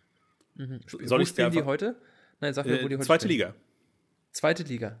 Mhm. Wo spielen die heute? Nein, sag mir, wo die heute Zweite spielen. Liga. Zweite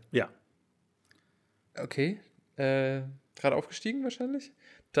Liga? Ja. Okay. Gerade aufgestiegen wahrscheinlich?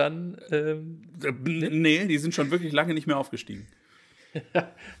 Dann, nee, die sind schon wirklich lange nicht mehr aufgestiegen.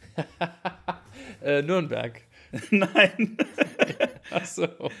 Nürnberg. Nein. Ach so.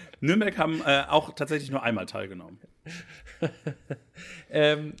 Nürnberg haben auch tatsächlich nur einmal teilgenommen.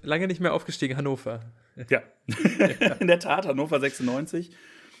 Lange nicht mehr aufgestiegen, Hannover. Ja, in der Tat, Hannover 96.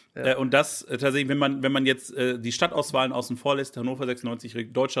 Ja. Und das tatsächlich, wenn man jetzt die Stadtauswahlen außen vor lässt, Hannover 96,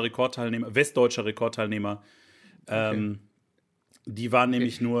 westdeutscher Rekordteilnehmer, Okay. Die waren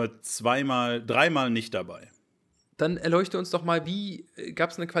nämlich nur dreimal nicht dabei. Dann erleuchte uns doch mal,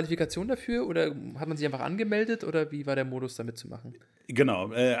 gab es eine Qualifikation dafür oder hat man sich einfach angemeldet oder wie war der Modus, da mitzumachen?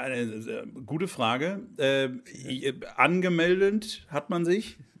 Genau, eine gute Frage. Angemeldet hat man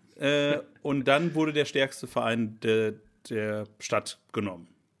sich und dann wurde der stärkste Verein der Stadt genommen.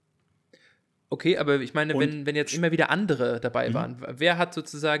 Okay, aber ich meine, wenn jetzt immer wieder andere dabei waren, wer hat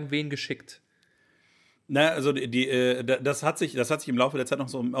sozusagen wen geschickt? Na, also das hat sich im Laufe der Zeit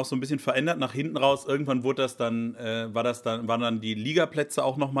noch auch so ein bisschen verändert. Nach hinten raus, irgendwann wurde das dann, waren dann die Ligaplätze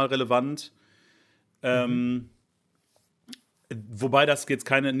auch nochmal relevant. Wobei das jetzt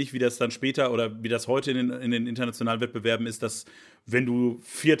nicht wie das dann später oder wie das heute in den internationalen Wettbewerben ist, dass wenn du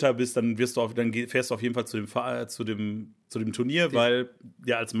Vierter bist, dann fährst du auf jeden Fall zu dem Turnier, weil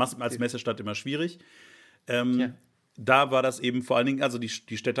ja als Messestadt immer schwierig. Da war das eben vor allen Dingen, also die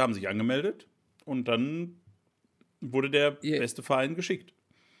Städte haben sich angemeldet und dann wurde der beste Verein geschickt.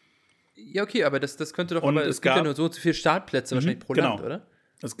 Ja, okay, aber das könnte doch, Und aber es gibt ja nur so viele Startplätze wahrscheinlich pro genau. Land, oder?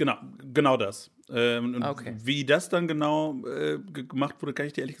 Das ist genau das. Und Okay. wie das dann genau gemacht wurde, kann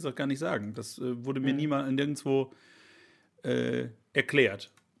ich dir ehrlich gesagt gar nicht sagen. Das wurde mir niemand nirgendwo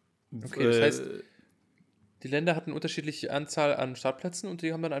erklärt. Okay, das heißt, die Länder hatten unterschiedliche Anzahl an Startplätzen und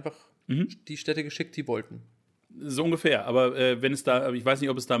die haben dann einfach die Städte geschickt, die wollten. So ungefähr. Aber wenn es da, ich weiß nicht,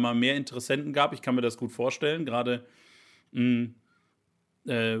 ob es da mal mehr Interessenten gab, ich kann mir das gut vorstellen, gerade in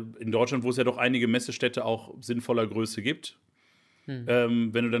Deutschland, wo es ja doch einige Messestädte auch sinnvoller Größe gibt.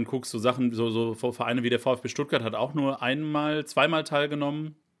 Wenn du dann guckst, so Sachen, so Vereine wie der VfB Stuttgart hat auch nur zweimal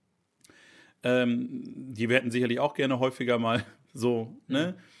teilgenommen. Die wir hätten sicherlich auch gerne häufiger mal so,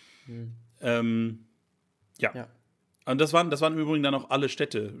 ne? Ja. Und das waren im Übrigen dann auch alle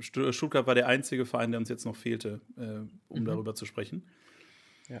Städte. Stuttgart war der einzige Verein, der uns jetzt noch fehlte, um darüber zu sprechen.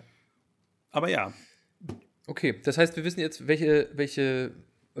 Ja. Aber ja. Okay, das heißt, wir wissen jetzt, wer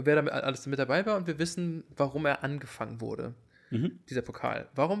da alles mit dabei war und wir wissen, warum er angefangen wurde, dieser Pokal.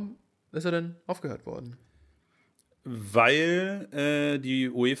 Warum ist er denn aufgehört worden? Weil die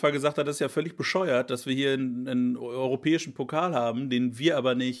UEFA gesagt hat, das ist ja völlig bescheuert, dass wir hier einen europäischen Pokal haben, den wir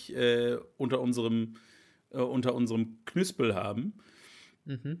aber nicht unter unserem Knüspel haben.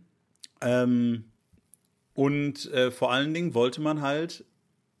 Und vor allen Dingen wollte man halt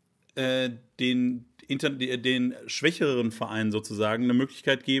den schwächeren Vereinen sozusagen eine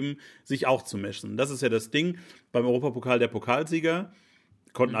Möglichkeit geben, sich auch zu messen. Das ist ja das Ding. Beim Europapokal der Pokalsieger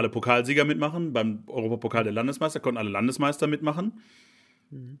konnten alle Pokalsieger mitmachen. Beim Europapokal der Landesmeister konnten alle Landesmeister mitmachen.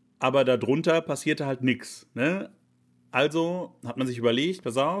 Aber darunter passierte halt nichts. Ne? Also hat man sich überlegt,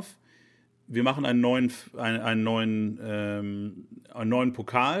 pass auf, wir machen einen neuen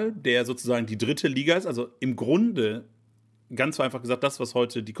Pokal, der sozusagen die dritte Liga ist. Also im Grunde, ganz einfach gesagt, das, was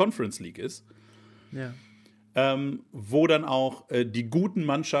heute die Conference League ist. Ja. Wo dann auch die guten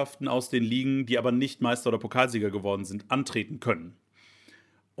Mannschaften aus den Ligen, die aber nicht Meister oder Pokalsieger geworden sind, antreten können.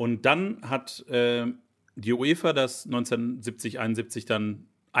 Und dann hat die UEFA das 1970, 71 dann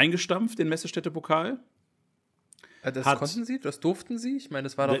eingestampft, den Messestädte-Pokal. Konnten sie? Das durften sie? Ich meine,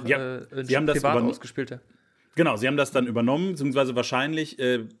 das war doch sie haben das privat ausgespielter. Genau, sie haben das dann übernommen, beziehungsweise wahrscheinlich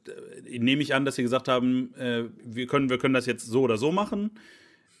nehme ich an, dass sie gesagt haben, wir können das jetzt so oder so machen.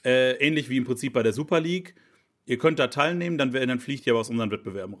 Ähnlich wie im Prinzip bei der Super League. Ihr könnt da teilnehmen, dann fliegt ihr aber aus unseren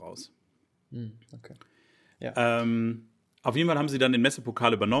Wettbewerben raus. Okay. Ja. Auf jeden Fall haben sie dann den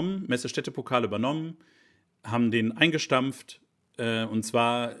Messepokal übernommen, Messestädtepokal übernommen, haben den eingestampft. Und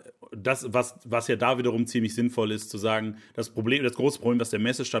zwar das, was ja da wiederum ziemlich sinnvoll ist, zu sagen, das große Problem, was der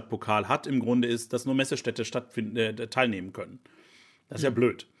Messestadtpokal hat, im Grunde ist, dass nur Messestädte teilnehmen können. Das ist ja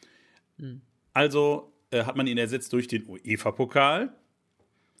blöd. Also hat man ihn ersetzt durch den UEFA-Pokal.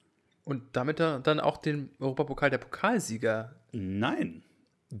 Und damit dann auch den Europapokal der Pokalsieger. Nein,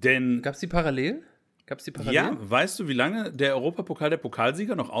 denn... Gab es die parallel? Ja, weißt du, wie lange der Europapokal der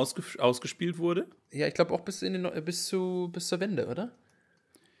Pokalsieger noch ausgespielt wurde? Ja, ich glaube auch bis zur Wende, oder?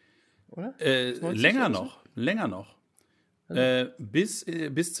 Länger noch.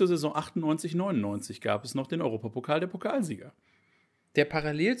 Bis zur Saison 98, 99 gab es noch den Europapokal der Pokalsieger. Der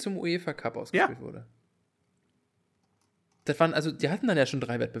parallel zum UEFA Cup ausgespielt wurde. Das waren, also, die hatten dann ja schon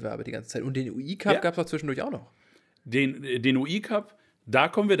 3 Wettbewerbe die ganze Zeit. Und den UI Cup gab es auch zwischendurch auch noch. Den UI Cup, da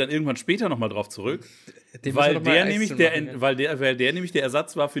kommen wir dann irgendwann später nochmal drauf zurück. Weil der nämlich der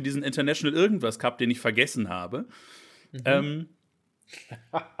Ersatz war für diesen International Irgendwas Cup, den ich vergessen habe.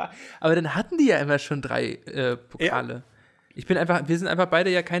 Aber dann hatten die ja immer schon 3 Pokale. Ja. Wir sind einfach beide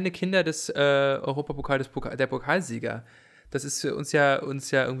ja keine Kinder des Europapokal der Pokalsieger. Das ist für uns ja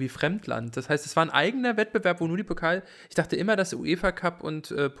irgendwie Fremdland. Das heißt, es war ein eigener Wettbewerb, wo nur ich dachte immer, dass UEFA Cup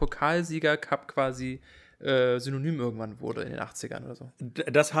und Pokalsieger Cup quasi synonym irgendwann wurde in den 80ern oder so.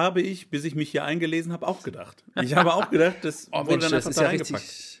 Das habe ich, bis ich mich hier eingelesen habe, auch gedacht. Ich habe auch gedacht, das wurde dann einfach da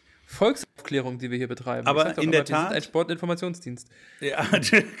reingepackt. Volksaufklärung, die wir hier betreiben. Aber in der Tat. Wir sind ein Sportinformationsdienst. Ja,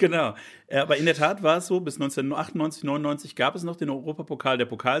 genau. Aber in der Tat war es so, bis 1998, 99 gab es noch den Europapokal der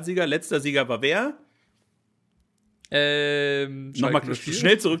Pokalsieger. Letzter Sieger war wer? Nochmal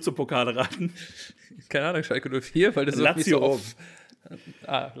schnell zurück zum Pokalraten. Keine Ahnung, Schalke 04, weil das Lazio Rom.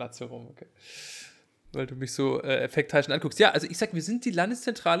 Lazio Rom, okay. Weil du mich so effektheischend anguckst. Ja, also ich sag, wir sind die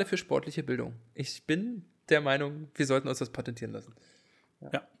Landeszentrale für sportliche Bildung. Ich bin der Meinung, wir sollten uns das patentieren lassen.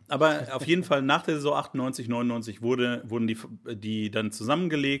 Ja, aber auf jeden Fall nach der Saison 98, 99 wurden die dann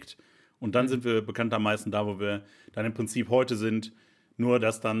zusammengelegt und dann sind wir bekanntermaßen da, wo wir dann im Prinzip heute sind. Nur,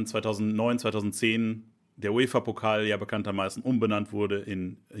 dass dann 2009, 2010 der UEFA-Pokal ja bekanntermaßen umbenannt wurde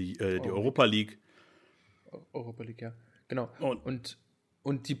in die Europa League. Europa League, ja. Genau. Und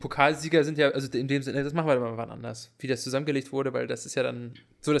Und die Pokalsieger sind ja, also in dem Sinne, das machen wir aber wann anders, wie das zusammengelegt wurde, weil das ist ja dann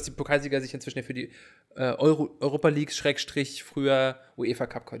so, dass die Pokalsieger sich inzwischen ja für die Europa League / früher UEFA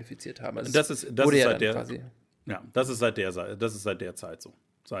Cup qualifiziert haben. Also das ist seit der Zeit so.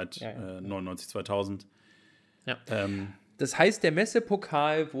 Seit 99, 2000. Ja. Das heißt, der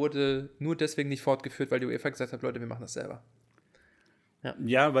Messe-Pokal wurde nur deswegen nicht fortgeführt, weil die UEFA gesagt hat, Leute, wir machen das selber.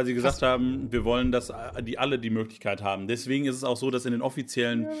 Ja, weil sie gesagt haben, wir wollen, dass alle die Möglichkeit haben. Deswegen ist es auch so, dass in den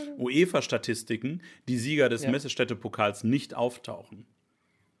offiziellen UEFA-Statistiken die Sieger des Messestädte-Pokals nicht auftauchen.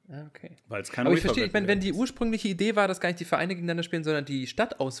 Okay. Weil es keine Aber ich verstehe, ich meine, wenn die ursprüngliche Idee war, dass gar nicht die Vereine gegeneinander spielen, sondern die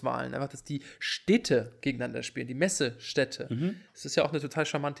Stadtauswahlen, einfach, dass die Städte gegeneinander spielen, die Messestädte. Das ist ja auch eine total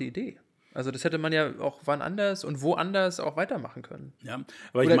charmante Idee. Also das hätte man ja auch wann anders und woanders auch weitermachen können. Ja,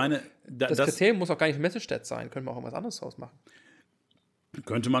 aber Oder ich meine... das Kriterium muss auch gar nicht Messestadt sein, können wir auch irgendwas anderes draus machen.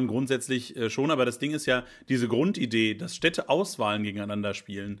 Könnte man grundsätzlich schon, aber das Ding ist ja, diese Grundidee, dass Städte Auswahlen gegeneinander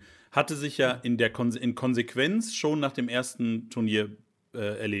spielen, hatte sich ja in Konsequenz schon nach dem ersten Turnier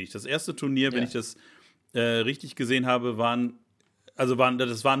erledigt. Das erste Turnier, wenn ich das richtig gesehen habe, das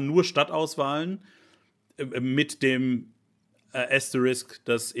waren nur Stadtauswahlen mit dem Asterisk,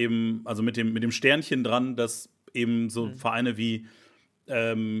 das eben, also mit dem Sternchen dran, dass eben so Vereine wie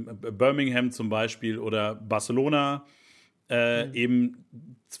Birmingham zum Beispiel oder Barcelona eben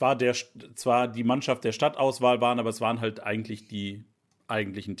zwar die Mannschaft der Stadtauswahl waren, aber es waren halt eigentlich die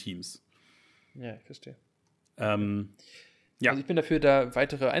eigentlichen Teams. Ja, ich verstehe. Ja. Also ich bin dafür, da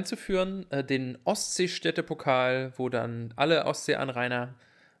weitere einzuführen. Den Ostseestädtepokal, wo dann alle Ostseeanrainer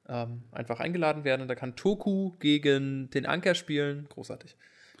einfach eingeladen werden. Und da kann Toku gegen den Anker spielen. Großartig.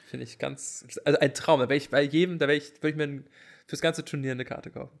 Finde ich also ein Traum. Da würde ich mir fürs ganze Turnier eine Karte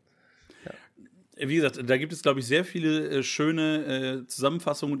kaufen. Ja. Wie gesagt, da gibt es, glaube ich, sehr viele schöne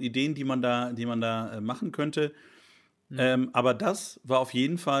Zusammenfassungen und Ideen, die man da machen könnte. Aber das war auf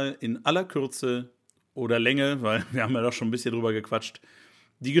jeden Fall in aller Kürze oder Länge, weil wir haben ja doch schon ein bisschen drüber gequatscht,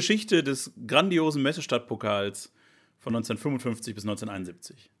 die Geschichte des grandiosen Messestadtpokals von 1955 bis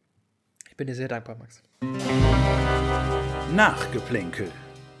 1971. Ich bin dir sehr dankbar, Max. Nachgeplänkel.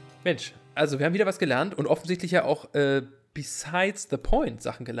 Mensch, also wir haben wieder was gelernt und offensichtlich ja auch besides the point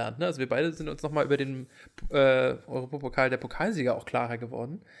Sachen gelernt. Ne? Also wir beide sind uns nochmal über den Europapokal der Pokalsieger auch klarer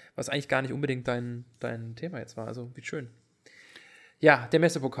geworden, was eigentlich gar nicht unbedingt dein Thema jetzt war. Also wie schön. Ja, der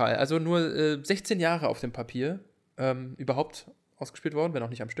Messepokal. Also nur 16 Jahre auf dem Papier überhaupt ausgespielt worden, wenn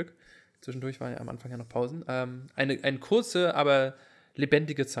auch nicht am Stück. Zwischendurch waren ja am Anfang ja noch Pausen. Eine kurze, aber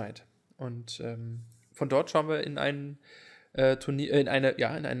lebendige Zeit. Und von dort schauen wir in ein Turnier, in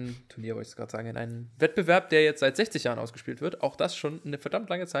einen Turnier, wollte ich gerade sagen, in einen Wettbewerb, der jetzt seit 60 Jahren ausgespielt wird. Auch das schon eine verdammt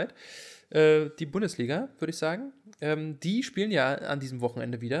lange Zeit. Die Bundesliga, würde ich sagen. Die spielen ja an diesem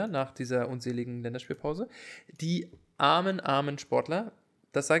Wochenende wieder, nach dieser unseligen Länderspielpause. Die armen Sportler,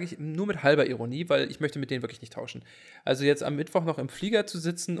 das sage ich nur mit halber Ironie, weil ich möchte mit denen wirklich nicht tauschen. Also jetzt am Mittwoch noch im Flieger zu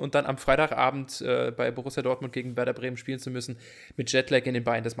sitzen und dann am Freitagabend bei Borussia Dortmund gegen Werder Bremen spielen zu müssen, mit Jetlag in den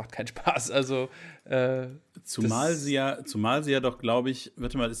Beinen, das macht keinen Spaß. Also zumal sie ja doch, glaube ich,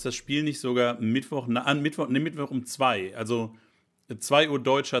 warte mal, ist das Spiel nicht sogar Mittwoch um 2, also 2 Uhr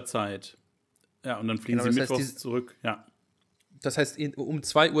deutscher Zeit. Ja, und dann fliegen sie mittwochs zurück, ja. Das heißt, um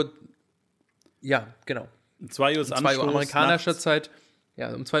 2 Uhr, ja, genau. 2 Uhr ist Anstoß, 2 Uhr amerikanischer Zeit.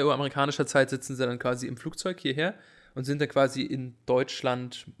 Ja, um 2 Uhr amerikanischer Zeit sitzen sie dann quasi im Flugzeug hierher und sind dann quasi in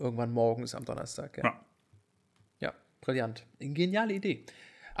Deutschland irgendwann morgens am Donnerstag. Ja, brillant. Eine geniale Idee.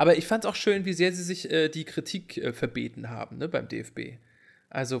 Aber ich fand es auch schön, wie sehr sie sich die Kritik verbeten haben, ne, beim DFB.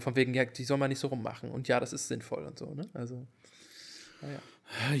 Also von wegen, ja, die soll man nicht so rummachen. Und ja, das ist sinnvoll und so, ne? Also, naja.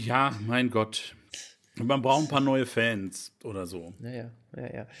 Ja, mein Gott. Man braucht ein paar neue Fans oder so. Ja.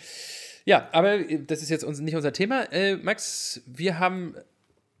 Ja, aber das ist jetzt nicht unser Thema. Max, wir haben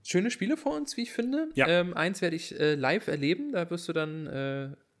schöne Spiele vor uns, wie ich finde. Ja. Eins werde ich live erleben. Da wirst du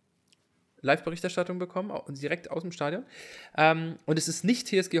dann Live-Berichterstattung bekommen, direkt aus dem Stadion. Und es ist nicht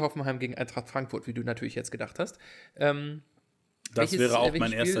TSG Hoffenheim gegen Eintracht Frankfurt, wie du natürlich jetzt gedacht hast. Das wäre auch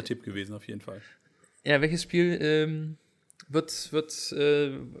mein erster Tipp gewesen, auf jeden Fall. Ja, welches Spiel wo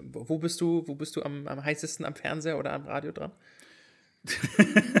bist du am heißesten am Fernseher oder am Radio dran?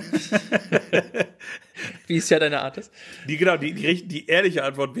 Wie es ja deine Art ist. Die ehrliche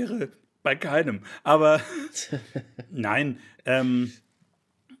Antwort wäre bei keinem. Aber nein,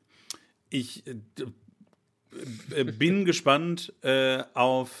 ich bin gespannt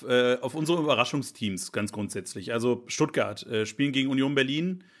auf unsere Überraschungsteams ganz grundsätzlich. Also Stuttgart spielen gegen Union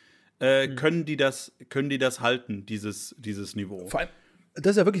Berlin. Können die das halten, dieses Niveau? Vor allem,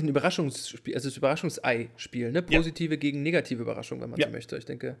 das ist ja wirklich ein Überraschungsspiel, also das Überraschungsei-Spiel, ne? Positive gegen negative Überraschung, wenn man so möchte. Ich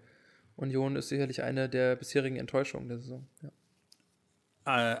denke, Union ist sicherlich eine der bisherigen Enttäuschungen der Saison. Ja.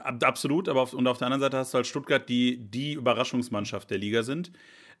 Absolut, aber auf der anderen Seite hast du halt Stuttgart, die Überraschungsmannschaft der Liga sind.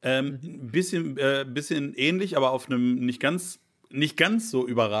 Bisschen ähnlich, aber auf einem nicht ganz so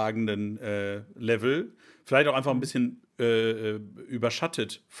überragenden Level. Vielleicht auch einfach ein bisschen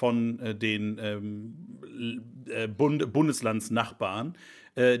überschattet von den Bundeslandsnachbarn.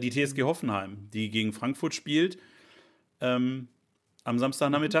 Die TSG Hoffenheim, die gegen Frankfurt spielt. Am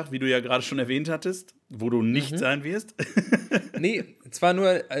Samstagnachmittag, wie du ja gerade schon erwähnt hattest, wo du nicht sein wirst. Nee, zwar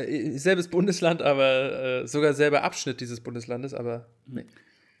nur selbes Bundesland, aber sogar selber Abschnitt dieses Bundeslandes, aber nee.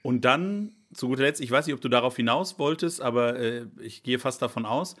 Und dann, zu guter Letzt, ich weiß nicht, ob du darauf hinaus wolltest, aber ich gehe fast davon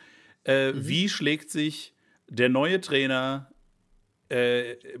aus, wie schlägt sich der neue Trainer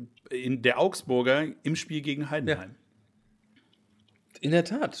in der Augsburger im Spiel gegen Heidenheim? Ja. In der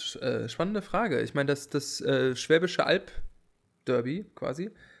Tat, spannende Frage. Ich meine, das Schwäbische Alb-Derby quasi.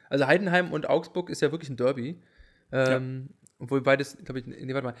 Also Heidenheim und Augsburg ist ja wirklich ein Derby. Obwohl beides, glaube ich,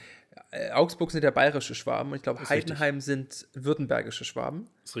 nee, warte mal. Augsburg sind ja bayerische Schwaben und ich glaube, Heidenheim sind württembergische Schwaben.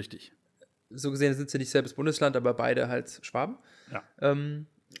 Ist richtig. So gesehen sind sie nicht selbes Bundesland, aber beide halt Schwaben. Ja.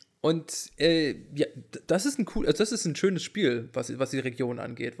 Ja, das ist das ist ein schönes Spiel, was die Region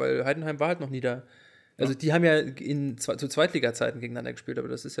angeht, weil Heidenheim war halt noch nie da. Also die haben ja zu Zweitliga-Zeiten gegeneinander gespielt, aber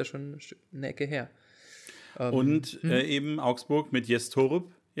das ist ja schon eine Ecke her. Und eben Augsburg mit Jes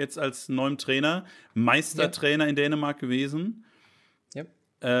Torup jetzt als neuem Trainer, Meistertrainer in Dänemark gewesen. Ja.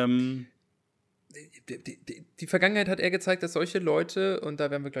 Die Vergangenheit hat eher gezeigt, dass solche Leute, und da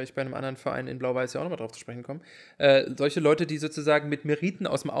werden wir gleich bei einem anderen Verein in Blau-Weiß ja auch nochmal drauf zu sprechen kommen, solche Leute, die sozusagen mit Meriten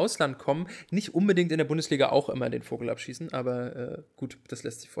aus dem Ausland kommen, nicht unbedingt in der Bundesliga auch immer den Vogel abschießen, aber gut, das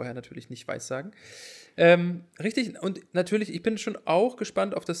lässt sich vorher natürlich nicht weissagen. Richtig, und natürlich, ich bin schon auch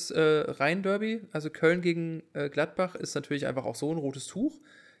gespannt auf das Rhein-Derby, also Köln gegen Gladbach ist natürlich einfach auch so ein rotes Tuch,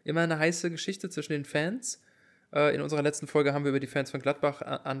 immer eine heiße Geschichte zwischen den Fans. In unserer letzten Folge haben wir über die Fans von Gladbach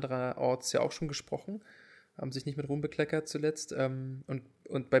andererorts ja auch schon gesprochen. Haben sich nicht mit Ruhm bekleckert zuletzt.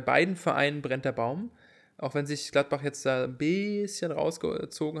 Und bei beiden Vereinen brennt der Baum. Auch wenn sich Gladbach jetzt da ein bisschen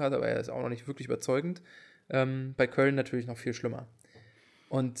rausgezogen hat, aber er ist auch noch nicht wirklich überzeugend. Bei Köln natürlich noch viel schlimmer.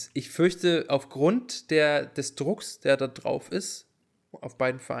 Und ich fürchte, aufgrund des Drucks, der da drauf ist, auf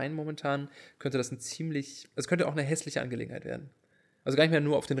beiden Vereinen momentan, könnte das könnte auch eine hässliche Angelegenheit werden. Also gar nicht mehr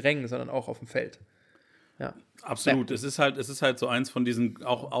nur auf den Rängen, sondern auch auf dem Feld. Ja. Absolut. Ja. Es ist halt so eins von diesen,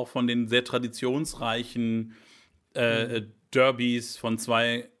 auch von den sehr traditionsreichen Derbys von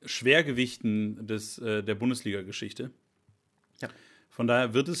zwei Schwergewichten der Bundesliga-Geschichte. Ja. Von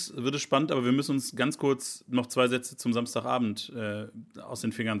daher wird es spannend, aber wir müssen uns ganz kurz noch 2 Sätze zum Samstagabend aus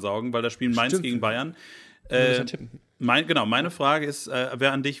den Fingern saugen, weil da spielen Mainz gegen Bayern. Meine Frage ist,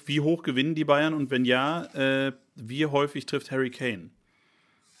 wäre an dich, wie hoch gewinnen die Bayern und wenn ja, wie häufig trifft Harry Kane?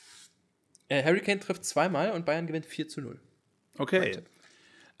 Harry Kane trifft 2-mal und Bayern gewinnt 4-0. Okay.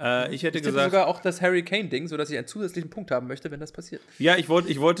 Ich hätte gesagt, sogar auch das Harry Kane-Ding, sodass ich einen zusätzlichen Punkt haben möchte, wenn das passiert. Ja, ich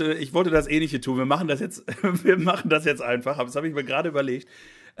wollte das Ähnliche tun. Wir machen das jetzt einfach. Das habe ich mir gerade überlegt.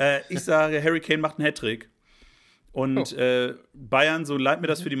 Ich sage, Harry Kane macht einen Hattrick. Und Bayern, so leid mir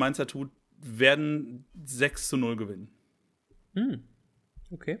das für die Mainzer tut, werden 6-0 gewinnen.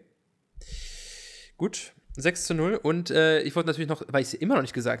 Okay. Gut. 6-0 und ich wollte natürlich noch, weil ich es immer noch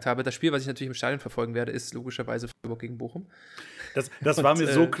nicht gesagt habe, das Spiel, was ich natürlich im Stadion verfolgen werde, ist logischerweise Freiburg gegen Bochum. Das war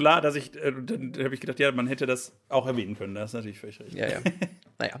mir so klar, dass dann habe ich gedacht, ja, man hätte das auch erwähnen können. Das ist natürlich völlig richtig. Ja.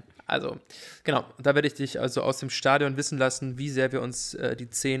 Naja, also, genau. Da werde ich dich also aus dem Stadion wissen lassen, wie sehr wir uns die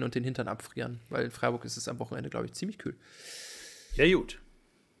Zehen und den Hintern abfrieren, weil in Freiburg ist es am Wochenende, glaube ich, ziemlich kühl. Ja, gut.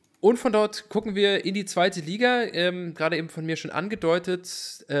 Und von dort gucken wir in die zweite Liga, gerade eben von mir schon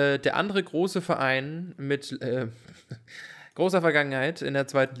angedeutet, der andere große Verein mit großer Vergangenheit in der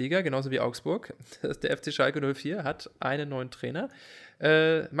zweiten Liga, genauso wie Augsburg, der FC Schalke 04, hat einen neuen Trainer.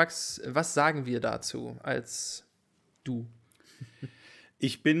 Max, was sagen wir dazu als du?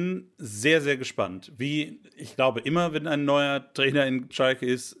 Ich bin sehr, sehr gespannt. Ich glaube immer, wenn ein neuer Trainer in Schalke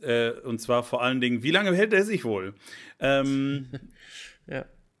ist, und zwar vor allen Dingen, wie lange hält er sich wohl? Ja.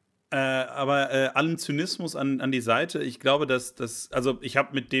 Aber allen Zynismus an die Seite. Ich glaube, also ich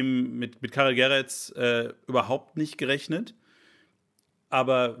habe mit Karel Geretz überhaupt nicht gerechnet.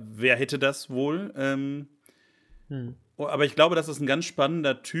 Aber wer hätte das wohl? Aber ich glaube, dass es ein ganz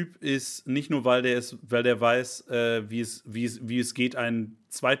spannender Typ ist, nicht nur, weil der weiß, wie es geht, einen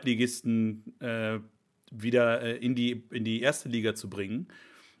Zweitligisten wieder in die erste Liga zu bringen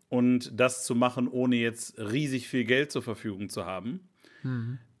und das zu machen, ohne jetzt riesig viel Geld zur Verfügung zu haben.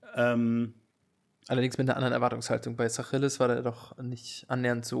 Allerdings mit einer anderen Erwartungshaltung. Bei Sachilles war der doch nicht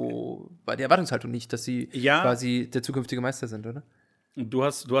annähernd so, war die Erwartungshaltung nicht, dass sie quasi der zukünftige Meister sind, oder? Du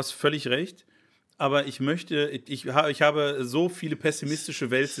hast völlig recht. aber ich habe so viele pessimistische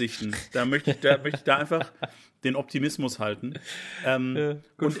Weltsichten. Da möchte ich da einfach den Optimismus halten. Und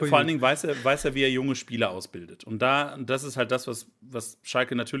vor allen Dingen weiß er, wie er junge Spieler ausbildet. Und das ist halt das, was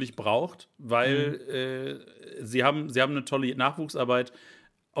Schalke natürlich braucht, weil sie haben eine tolle Nachwuchsarbeit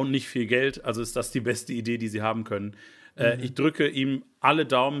und nicht viel Geld. Also ist das die beste Idee, die sie haben können. Ich drücke ihm alle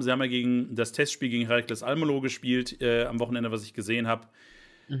Daumen. Sie haben ja gegen das Testspiel gegen Heracles Almelo gespielt, am Wochenende, was ich gesehen habe.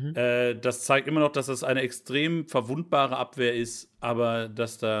 Das zeigt immer noch, dass das eine extrem verwundbare Abwehr ist, aber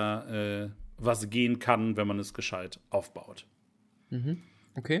dass da was gehen kann, wenn man es gescheit aufbaut.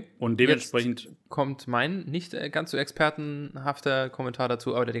 Okay. Und dementsprechend Jetzt kommt mein nicht ganz so expertenhafter Kommentar dazu,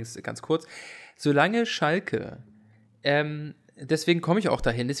 aber allerdings ganz kurz. Solange Schalke deswegen komme ich auch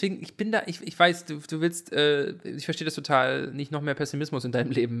dahin. Deswegen, ich weiß, du willst, ich verstehe das total, nicht noch mehr Pessimismus in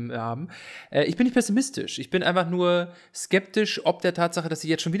deinem Leben haben. Ich bin nicht pessimistisch. Ich bin einfach nur skeptisch, ob der Tatsache, dass sie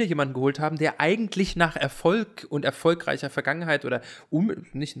jetzt schon wieder jemanden geholt haben, der eigentlich nach Erfolg und erfolgreicher Vergangenheit oder noch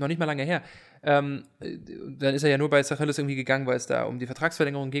nicht mal lange her, dann ist er ja nur bei Sachelles irgendwie gegangen, weil es da um die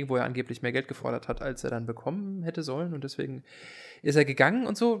Vertragsverlängerung ging, wo er angeblich mehr Geld gefordert hat, als er dann bekommen hätte sollen. Und deswegen ist er gegangen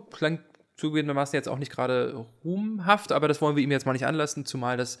und so. Klang zugegebenermaßen jetzt auch nicht gerade ruhmhaft, aber das wollen wir ihm jetzt mal nicht anlassen,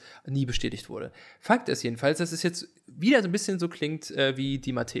 zumal das nie bestätigt wurde. Fakt ist jedenfalls, dass es jetzt wieder so ein bisschen so klingt wie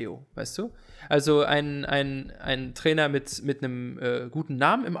Di Matteo, weißt du? Also ein Trainer mit einem guten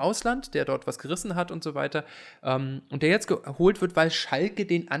Namen im Ausland, der dort was gerissen hat und so weiter, und der jetzt geholt wird, weil Schalke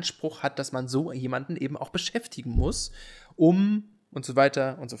den Anspruch hat, dass man so jemanden eben auch beschäftigen muss, und so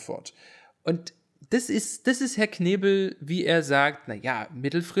weiter und so fort. Und das ist Herr Knebel, wie er sagt, naja,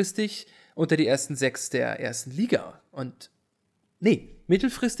 mittelfristig unter die ersten 6 der ersten Liga. Und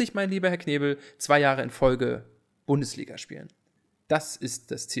mittelfristig, mein lieber Herr Knebel, 2 Jahre in Folge Bundesliga spielen. Das ist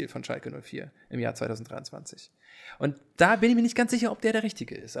das Ziel von Schalke 04 im Jahr 2023. Und da bin ich mir nicht ganz sicher, ob der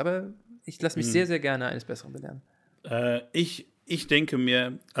Richtige ist. Aber ich lasse mich sehr, sehr gerne eines Besseren belehren. Ich denke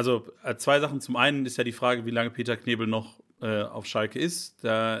mir, also 2 Sachen. Zum einen ist ja die Frage, wie lange Peter Knebel noch auf Schalke ist.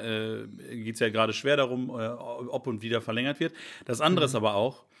 Da geht es ja gerade schwer darum, ob und wieder verlängert wird. Das andere ist aber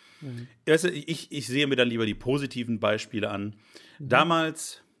auch, weißt du, ich sehe mir dann lieber die positiven Beispiele an.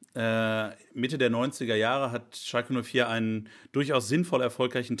 Damals, Mitte der 90er Jahre, hat Schalke 04 einen durchaus sinnvoll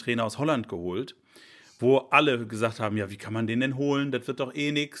erfolgreichen Trainer aus Holland geholt, wo alle gesagt haben, ja, wie kann man den denn holen? Das wird doch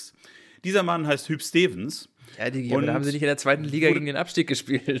eh nix. Dieser Mann heißt Huub Stevens. Ja, aber da haben sie nicht in der 2. Liga gegen den Abstieg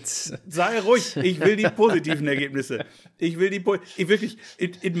gespielt. Sei ruhig, ich will die positiven Ergebnisse. Ich wirklich,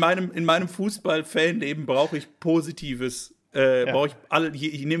 in meinem Fußball-Fan-Leben brauche ich Positives.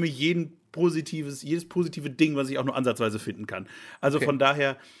 Ich nehme jedes positive Ding, was ich auch nur ansatzweise finden kann. Also von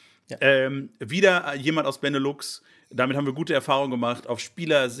daher, wieder jemand aus Benelux. Damit haben wir gute Erfahrungen gemacht, auf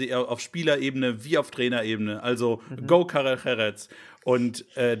Spielerebene wie auf Trainerebene. Also go Karel Geretz. Und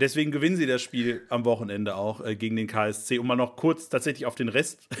deswegen gewinnen sie das Spiel am Wochenende auch gegen den KSC, um mal noch kurz tatsächlich auf den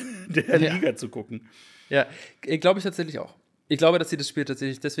Rest der Liga zu gucken. Ja, glaube ich tatsächlich auch. Ich glaube, dass sie das Spiel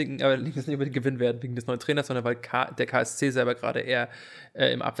tatsächlich deswegen aber nicht unbedingt gewinnen werden wegen des neuen Trainers, sondern weil der KSC selber gerade eher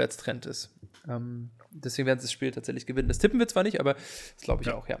im Abwärtstrend ist. Deswegen werden sie das Spiel tatsächlich gewinnen. Das tippen wir zwar nicht, aber das glaube ich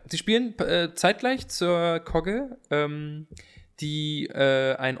auch, ja. Sie spielen zeitgleich zur Kogge, die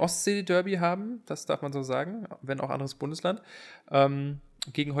ein Ostsee-Derby haben, das darf man so sagen, wenn auch anderes Bundesland,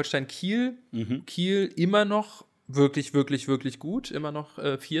 gegen Holstein Kiel. Kiel immer noch wirklich, wirklich, wirklich gut, immer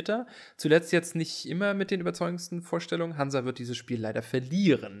noch Vierter. Zuletzt jetzt nicht immer mit den überzeugendsten Vorstellungen. Hansa wird dieses Spiel leider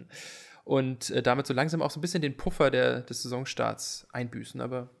verlieren und damit so langsam auch so ein bisschen den Puffer des Saisonstarts einbüßen,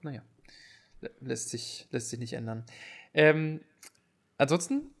 aber naja, lässt sich nicht ändern.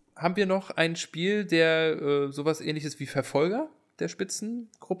 Ansonsten haben wir noch ein Spiel, der sowas Ähnliches wie Verfolger der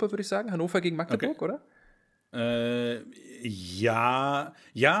Spitzengruppe, würde ich sagen. Hannover gegen Magdeburg, oder? Ja,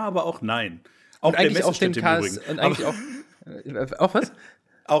 aber auch nein. Auch der Messestätte im Übrigen. Und eigentlich auch was?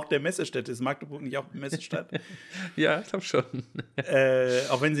 Auch der Messestätte. Ist Magdeburg nicht auch eine Messestadt? Ja, ich glaube schon.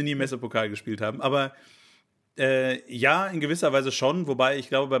 Auch wenn sie nie Messepokal gespielt haben. Aber ja, in gewisser Weise schon. Wobei, ich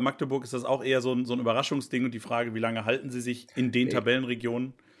glaube, bei Magdeburg ist das auch eher so ein Überraschungsding und die Frage, wie lange halten sie sich in den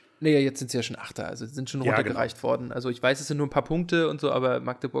Tabellenregionen? Nee, jetzt sind sie ja schon Achter, also sie sind schon runtergereicht worden. Also ich weiß, es sind nur ein paar Punkte und so, aber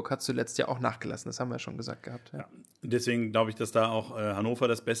Magdeburg hat zuletzt ja auch nachgelassen, das haben wir ja schon gesagt gehabt. Ja. Deswegen glaube ich, dass da auch Hannover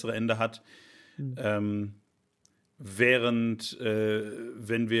das bessere Ende hat. Während,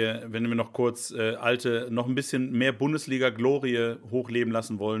 wenn wir noch kurz noch ein bisschen mehr Bundesliga-Glorie hochleben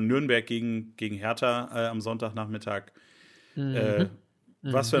lassen wollen, Nürnberg gegen Hertha am Sonntagnachmittag.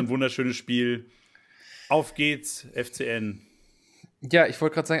 Was für ein wunderschönes Spiel. Auf geht's, FCN. Ja, ich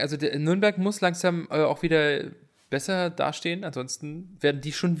wollte gerade sagen, also Nürnberg muss langsam auch wieder besser dastehen. Ansonsten werden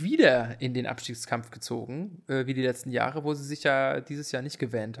die schon wieder in den Abstiegskampf gezogen, wie die letzten Jahre, wo sie sich ja dieses Jahr nicht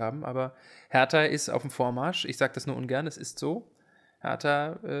gewähnt haben. Aber Hertha ist auf dem Vormarsch. Ich sage das nur ungern, es ist so.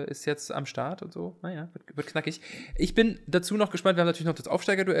 Hertha ist jetzt am Start und so. Naja, wird knackig. Ich bin dazu noch gespannt. Wir haben natürlich noch das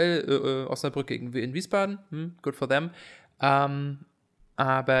Aufsteigerduell Osnabrück gegen in Wiesbaden. Good for them.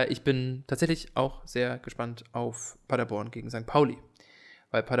 Aber ich bin tatsächlich auch sehr gespannt auf Paderborn gegen St. Pauli.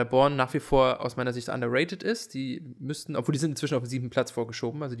 Weil Paderborn nach wie vor aus meiner Sicht underrated ist. Die müssten, obwohl die sind inzwischen auf den 7. Platz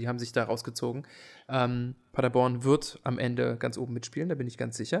vorgeschoben, also die haben sich da rausgezogen. Paderborn wird am Ende ganz oben mitspielen, da bin ich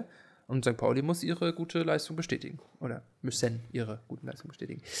ganz sicher. Und St. Pauli muss ihre gute Leistung bestätigen. Oder müssen ihre guten Leistungen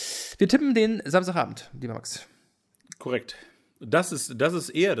bestätigen. Wir tippen den Samstagabend, lieber Max. Korrekt. Das ist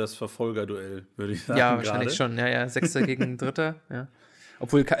eher das Verfolgerduell, würde ich sagen. Ja, wahrscheinlich schon. Ja, 6. gegen 3. Ja.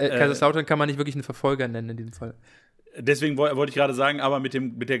 Obwohl Kaiserslautern kann man nicht wirklich einen Verfolger nennen in diesem Fall. Deswegen wollte ich gerade sagen, aber mit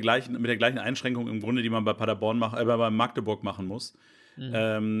der gleichen Einschränkung im Grunde, die man bei bei Magdeburg machen muss.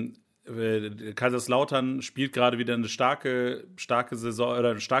 Kaiserslautern spielt gerade wieder eine starke Saison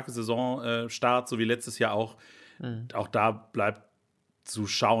oder eine starke Saisonstart, so wie letztes Jahr auch. Auch da bleibt zu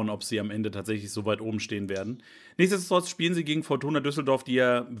schauen, ob sie am Ende tatsächlich so weit oben stehen werden. Nichtsdestotrotz spielen sie gegen Fortuna Düsseldorf, die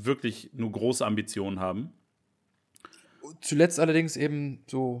ja wirklich nur große Ambitionen haben. Zuletzt allerdings eben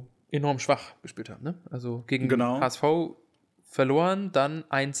so enorm schwach gespielt haben, ne? Also gegen HSV verloren, dann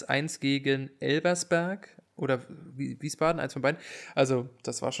 1-1 gegen Elversberg oder Wiesbaden, eins von beiden. Also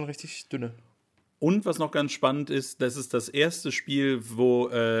das war schon richtig dünne. Und was noch ganz spannend ist, das ist das erste Spiel, wo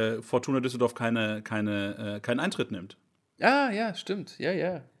Fortuna Düsseldorf keinen Eintritt nimmt. Ah, ja, stimmt.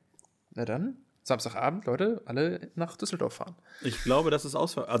 Ja. Na dann, Samstagabend, Leute, alle nach Düsseldorf fahren. Ich glaube, das ist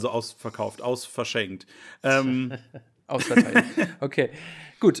verschenkt. Ausverteilt. Okay,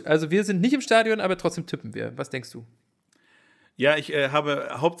 gut. Also wir sind nicht im Stadion, aber trotzdem tippen wir. Was denkst du? Ja, ich habe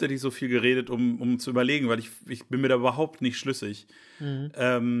hauptsächlich so viel geredet, um zu überlegen, weil ich bin mir da überhaupt nicht schlüssig.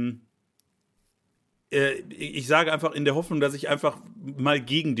 Ich sage einfach in der Hoffnung, dass ich einfach mal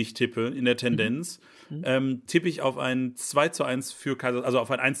gegen dich tippe in der Tendenz, tippe ich auf ein 2:1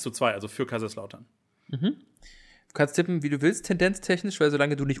 auf ein 1:2, also für Kaiserslautern. Du kannst tippen, wie du willst, tendenztechnisch, weil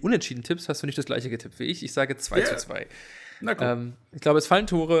solange du nicht unentschieden tippst, hast du nicht das gleiche getippt wie ich. Ich sage 2:2. Na gut. Ich glaube, es fallen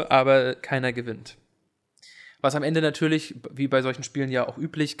Tore, aber keiner gewinnt. Was am Ende natürlich, wie bei solchen Spielen ja auch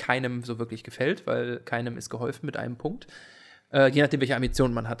üblich, keinem so wirklich gefällt, weil keinem ist geholfen mit einem Punkt. Je nachdem, welche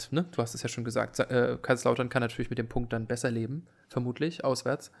Ambitionen man hat. Ne? Du hast es ja schon gesagt. Kaiserslautern kann natürlich mit dem Punkt dann besser leben, vermutlich,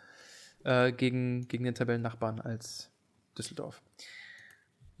 auswärts, gegen den Tabellennachbarn als Düsseldorf.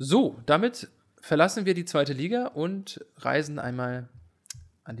 So, damit verlassen wir die 2. Liga und reisen einmal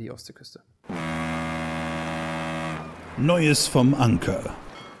an die Ostseeküste. Neues vom Anker.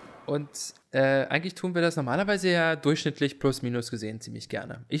 Und eigentlich tun wir das normalerweise ja durchschnittlich plus minus gesehen ziemlich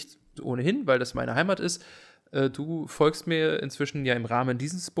gerne. Ich ohnehin, weil das meine Heimat ist. Du folgst mir inzwischen ja im Rahmen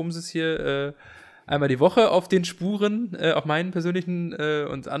dieses Bumses hier einmal die Woche auf den Spuren, auf meinen persönlichen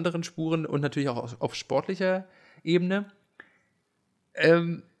und anderen Spuren und natürlich auch auf sportlicher Ebene.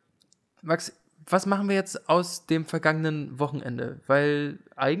 Max, was machen wir jetzt aus dem vergangenen Wochenende? Weil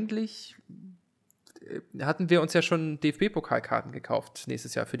eigentlich hatten wir uns ja schon DFB-Pokalkarten gekauft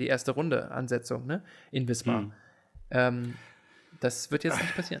nächstes Jahr für die erste Runde Ansetzung, ne? In Wismar. Das wird jetzt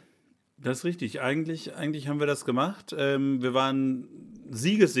nicht passieren. Das ist richtig. Eigentlich haben wir das gemacht. Wir waren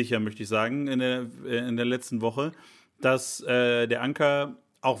siegessicher, möchte ich sagen, in der letzten Woche, dass der Anker,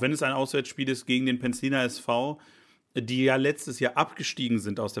 auch wenn es ein Auswärtsspiel ist gegen den Penzliner SV, die ja letztes Jahr abgestiegen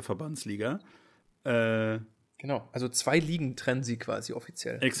sind aus der Verbandsliga. Genau, also 2 Ligen trennen sie quasi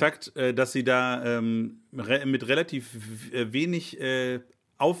offiziell. Exakt, dass sie da mit relativ wenig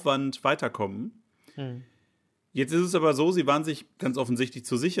Aufwand weiterkommen. Jetzt ist es aber so, sie waren sich ganz offensichtlich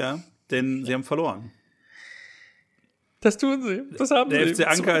zu sicher, denn sie haben verloren. Das tun sie, das haben Der sie. FC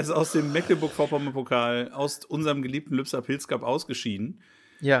Anker ist aus dem Mecklenburg-Vorpommern-Pokal, aus unserem geliebten Lübser Pilz Cup ausgeschieden.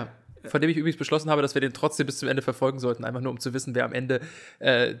 Ja, von dem ich übrigens beschlossen habe, dass wir den trotzdem bis zum Ende verfolgen sollten, einfach nur um zu wissen, wer am Ende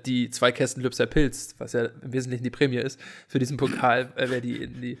die 2 Kästen Lübser Pilz, was ja im Wesentlichen die Prämie ist, für diesen Pokal, wer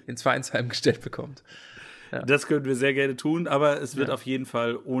die ins Vereinsheim gestellt bekommt. Ja. Das können wir sehr gerne tun, aber es wird auf jeden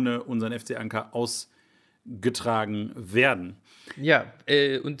Fall ohne unseren FC Anker ausgetragen werden. Ja,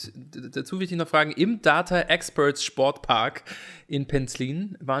 und dazu will ich dich noch fragen, im Data Experts Sportpark in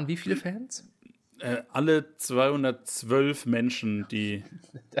Penzlin waren wie viele Fans? Alle 212 Menschen, die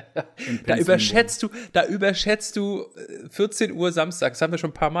in Da überschätzt du 14 Uhr Samstag, das haben wir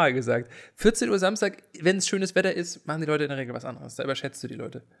schon ein paar Mal gesagt. 14 Uhr Samstag, wenn es schönes Wetter ist, machen die Leute in der Regel was anderes. Da überschätzt du die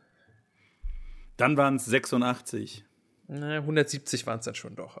Leute. Dann waren es 86. 170 waren es dann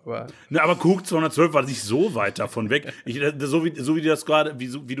schon doch. Aber Aber guck, 212 war nicht so weit davon weg. So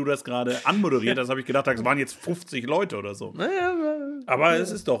wie du das gerade anmoderiert hast, habe ich gedacht, das waren jetzt 50 Leute oder so. Aber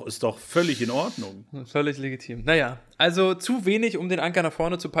es ist doch völlig in Ordnung. Völlig legitim. Naja, also zu wenig, um den Anker nach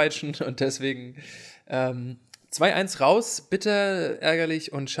vorne zu peitschen und deswegen 2-1 raus, bitter,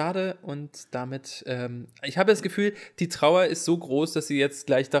 ärgerlich und schade und damit, ich habe das Gefühl, die Trauer ist so groß, dass sie jetzt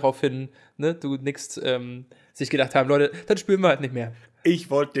gleich daraufhin, ne, du nickst, sich gedacht haben, Leute, dann spielen wir halt nicht mehr. Ich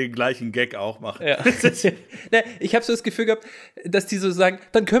wollte den gleichen Gag auch machen. Ja. Ne, ich habe so das Gefühl gehabt, dass die so sagen,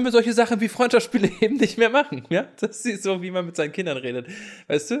 dann können wir solche Sachen wie Freundschaftsspiele eben nicht mehr machen. Ja? Das ist so, wie man mit seinen Kindern redet.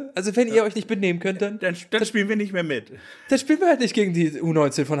 Weißt du? Also wenn ihr euch nicht benehmen könnt, dann spielen wir nicht mehr mit. Dann spielen wir halt nicht gegen die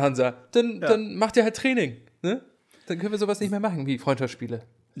U19 von Hansa. Dann macht ihr halt Training. Ne? Dann können wir sowas nicht mehr machen wie Freundschaftsspiele.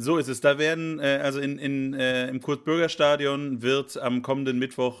 So ist es. Da werden, also im Kurt-Bürger-Stadion wird am kommenden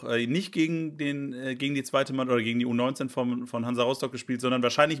Mittwoch nicht gegen die zweite Mannschaft oder gegen die U19 von Hansa Rostock gespielt, sondern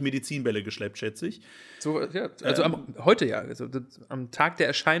wahrscheinlich Medizinbälle geschleppt, schätze ich. So, ja, also heute ja, also am Tag der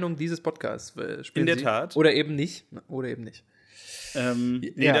Erscheinung dieses Podcasts spielen in der sie. Tat. Oder eben nicht.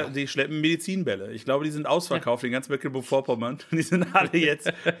 Die schleppen Medizinbälle. Ich glaube, die sind ausverkauft in ganz Mecklenburg-Vorpommern. Die sind alle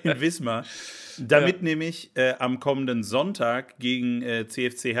jetzt in Wismar. Damit nämlich am kommenden Sonntag gegen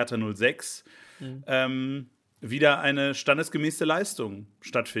CFC Hertha 06 wieder eine standesgemäße Leistung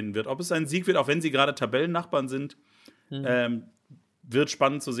stattfinden wird. Ob es ein Sieg wird, auch wenn sie gerade Tabellennachbarn sind, wird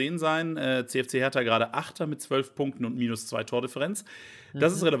spannend zu sehen sein. CFC Hertha gerade Achter mit 12 Punkten und -2 Tordifferenz.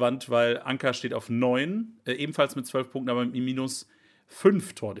 Das ist relevant, weil Anker steht auf 9, ebenfalls mit 12 Punkten, aber mit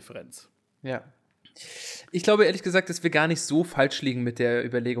 -5 Tordifferenz. Ja. Ich glaube ehrlich gesagt, dass wir gar nicht so falsch liegen mit der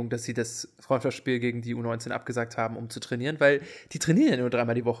Überlegung, dass sie das Freundschaftsspiel gegen die U19 abgesagt haben, um zu trainieren, weil die trainieren ja nur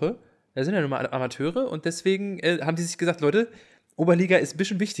 3-mal die Woche. Da sind ja nur mal Amateure und deswegen haben die sich gesagt, Leute, Oberliga ist ein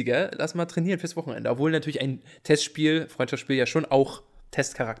bisschen wichtiger, lass mal trainieren fürs Wochenende. Obwohl natürlich ein Testspiel, Freundschaftsspiel ja schon auch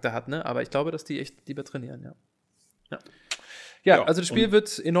Testcharakter hat, ne? Aber ich glaube, dass die echt lieber trainieren, ja. Also das Spiel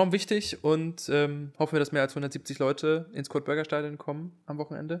wird enorm wichtig und hoffen wir, dass mehr als 170 Leute ins Kurt-Bürger-Stadion kommen am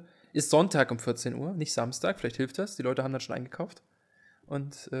Wochenende. Ist Sonntag um 14 Uhr, nicht Samstag, vielleicht hilft das. Die Leute haben dann schon eingekauft.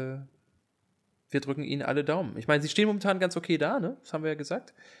 Und wir drücken ihnen alle Daumen. Ich meine, sie stehen momentan ganz okay da, ne? Das haben wir ja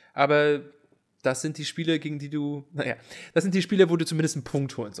gesagt. Aber das sind die Spiele, das sind die Spiele, wo du zumindest einen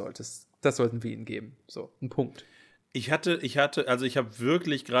Punkt holen solltest. Das sollten wir ihnen geben. So, einen Punkt. Ich habe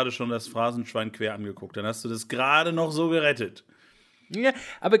wirklich gerade schon das Phrasenschwein quer angeguckt. Dann hast du das gerade noch so gerettet. Ja,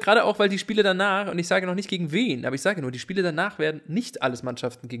 aber gerade auch, weil die Spiele danach, und ich sage noch nicht gegen wen, aber ich sage nur, die Spiele danach werden nicht alles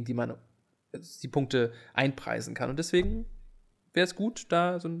Mannschaften, gegen die man die Punkte einpreisen kann. Und deswegen wäre es gut,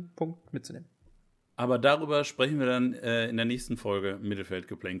 da so einen Punkt mitzunehmen. Aber darüber sprechen wir dann in der nächsten Folge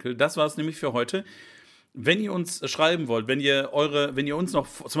Mittelfeldgeplänkel. Das war es nämlich für heute. Wenn ihr uns schreiben wollt, wenn ihr uns noch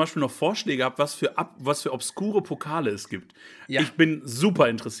zum Beispiel noch Vorschläge habt, was für obskure Pokale es gibt. Ja. Ich bin super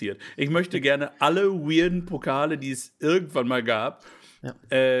interessiert. Ich möchte gerne alle weirden Pokale, die es irgendwann mal gab,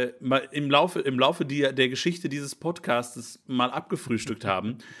 mal im Laufe der Geschichte dieses Podcasts mal abgefrühstückt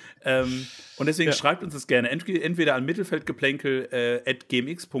haben. Und deswegen schreibt uns das gerne entweder an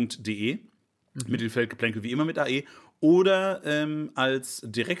mittelfeldgeplänkel@gmx.de, Mittelfeldgeplänkel wie immer mit AE, oder als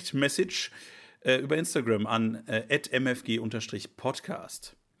Direktmessage über Instagram an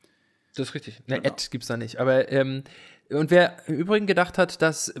 @mfg_podcast. Das ist richtig. Ne, genau. Gibt's da nicht. Aber und wer im Übrigen gedacht hat,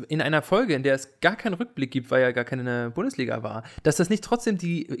 dass in einer Folge, in der es gar keinen Rückblick gibt, weil ja gar keine Bundesliga war, dass das nicht trotzdem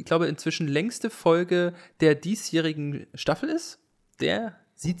die, ich glaube, inzwischen längste Folge der diesjährigen Staffel ist, der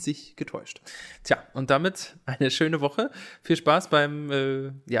sieht sich getäuscht. Tja, und damit eine schöne Woche. Viel Spaß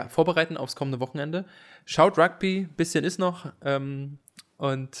beim Vorbereiten aufs kommende Wochenende. Schaut Rugby, bisschen ist noch,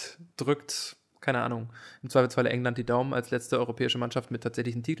 und drückt, keine Ahnung, im Zweifelsfall England die Daumen als letzte europäische Mannschaft mit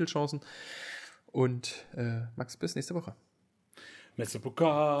tatsächlichen Titelchancen. Und Max, bis nächste Woche. Messe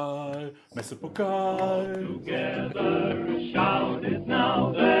Pokal. Together,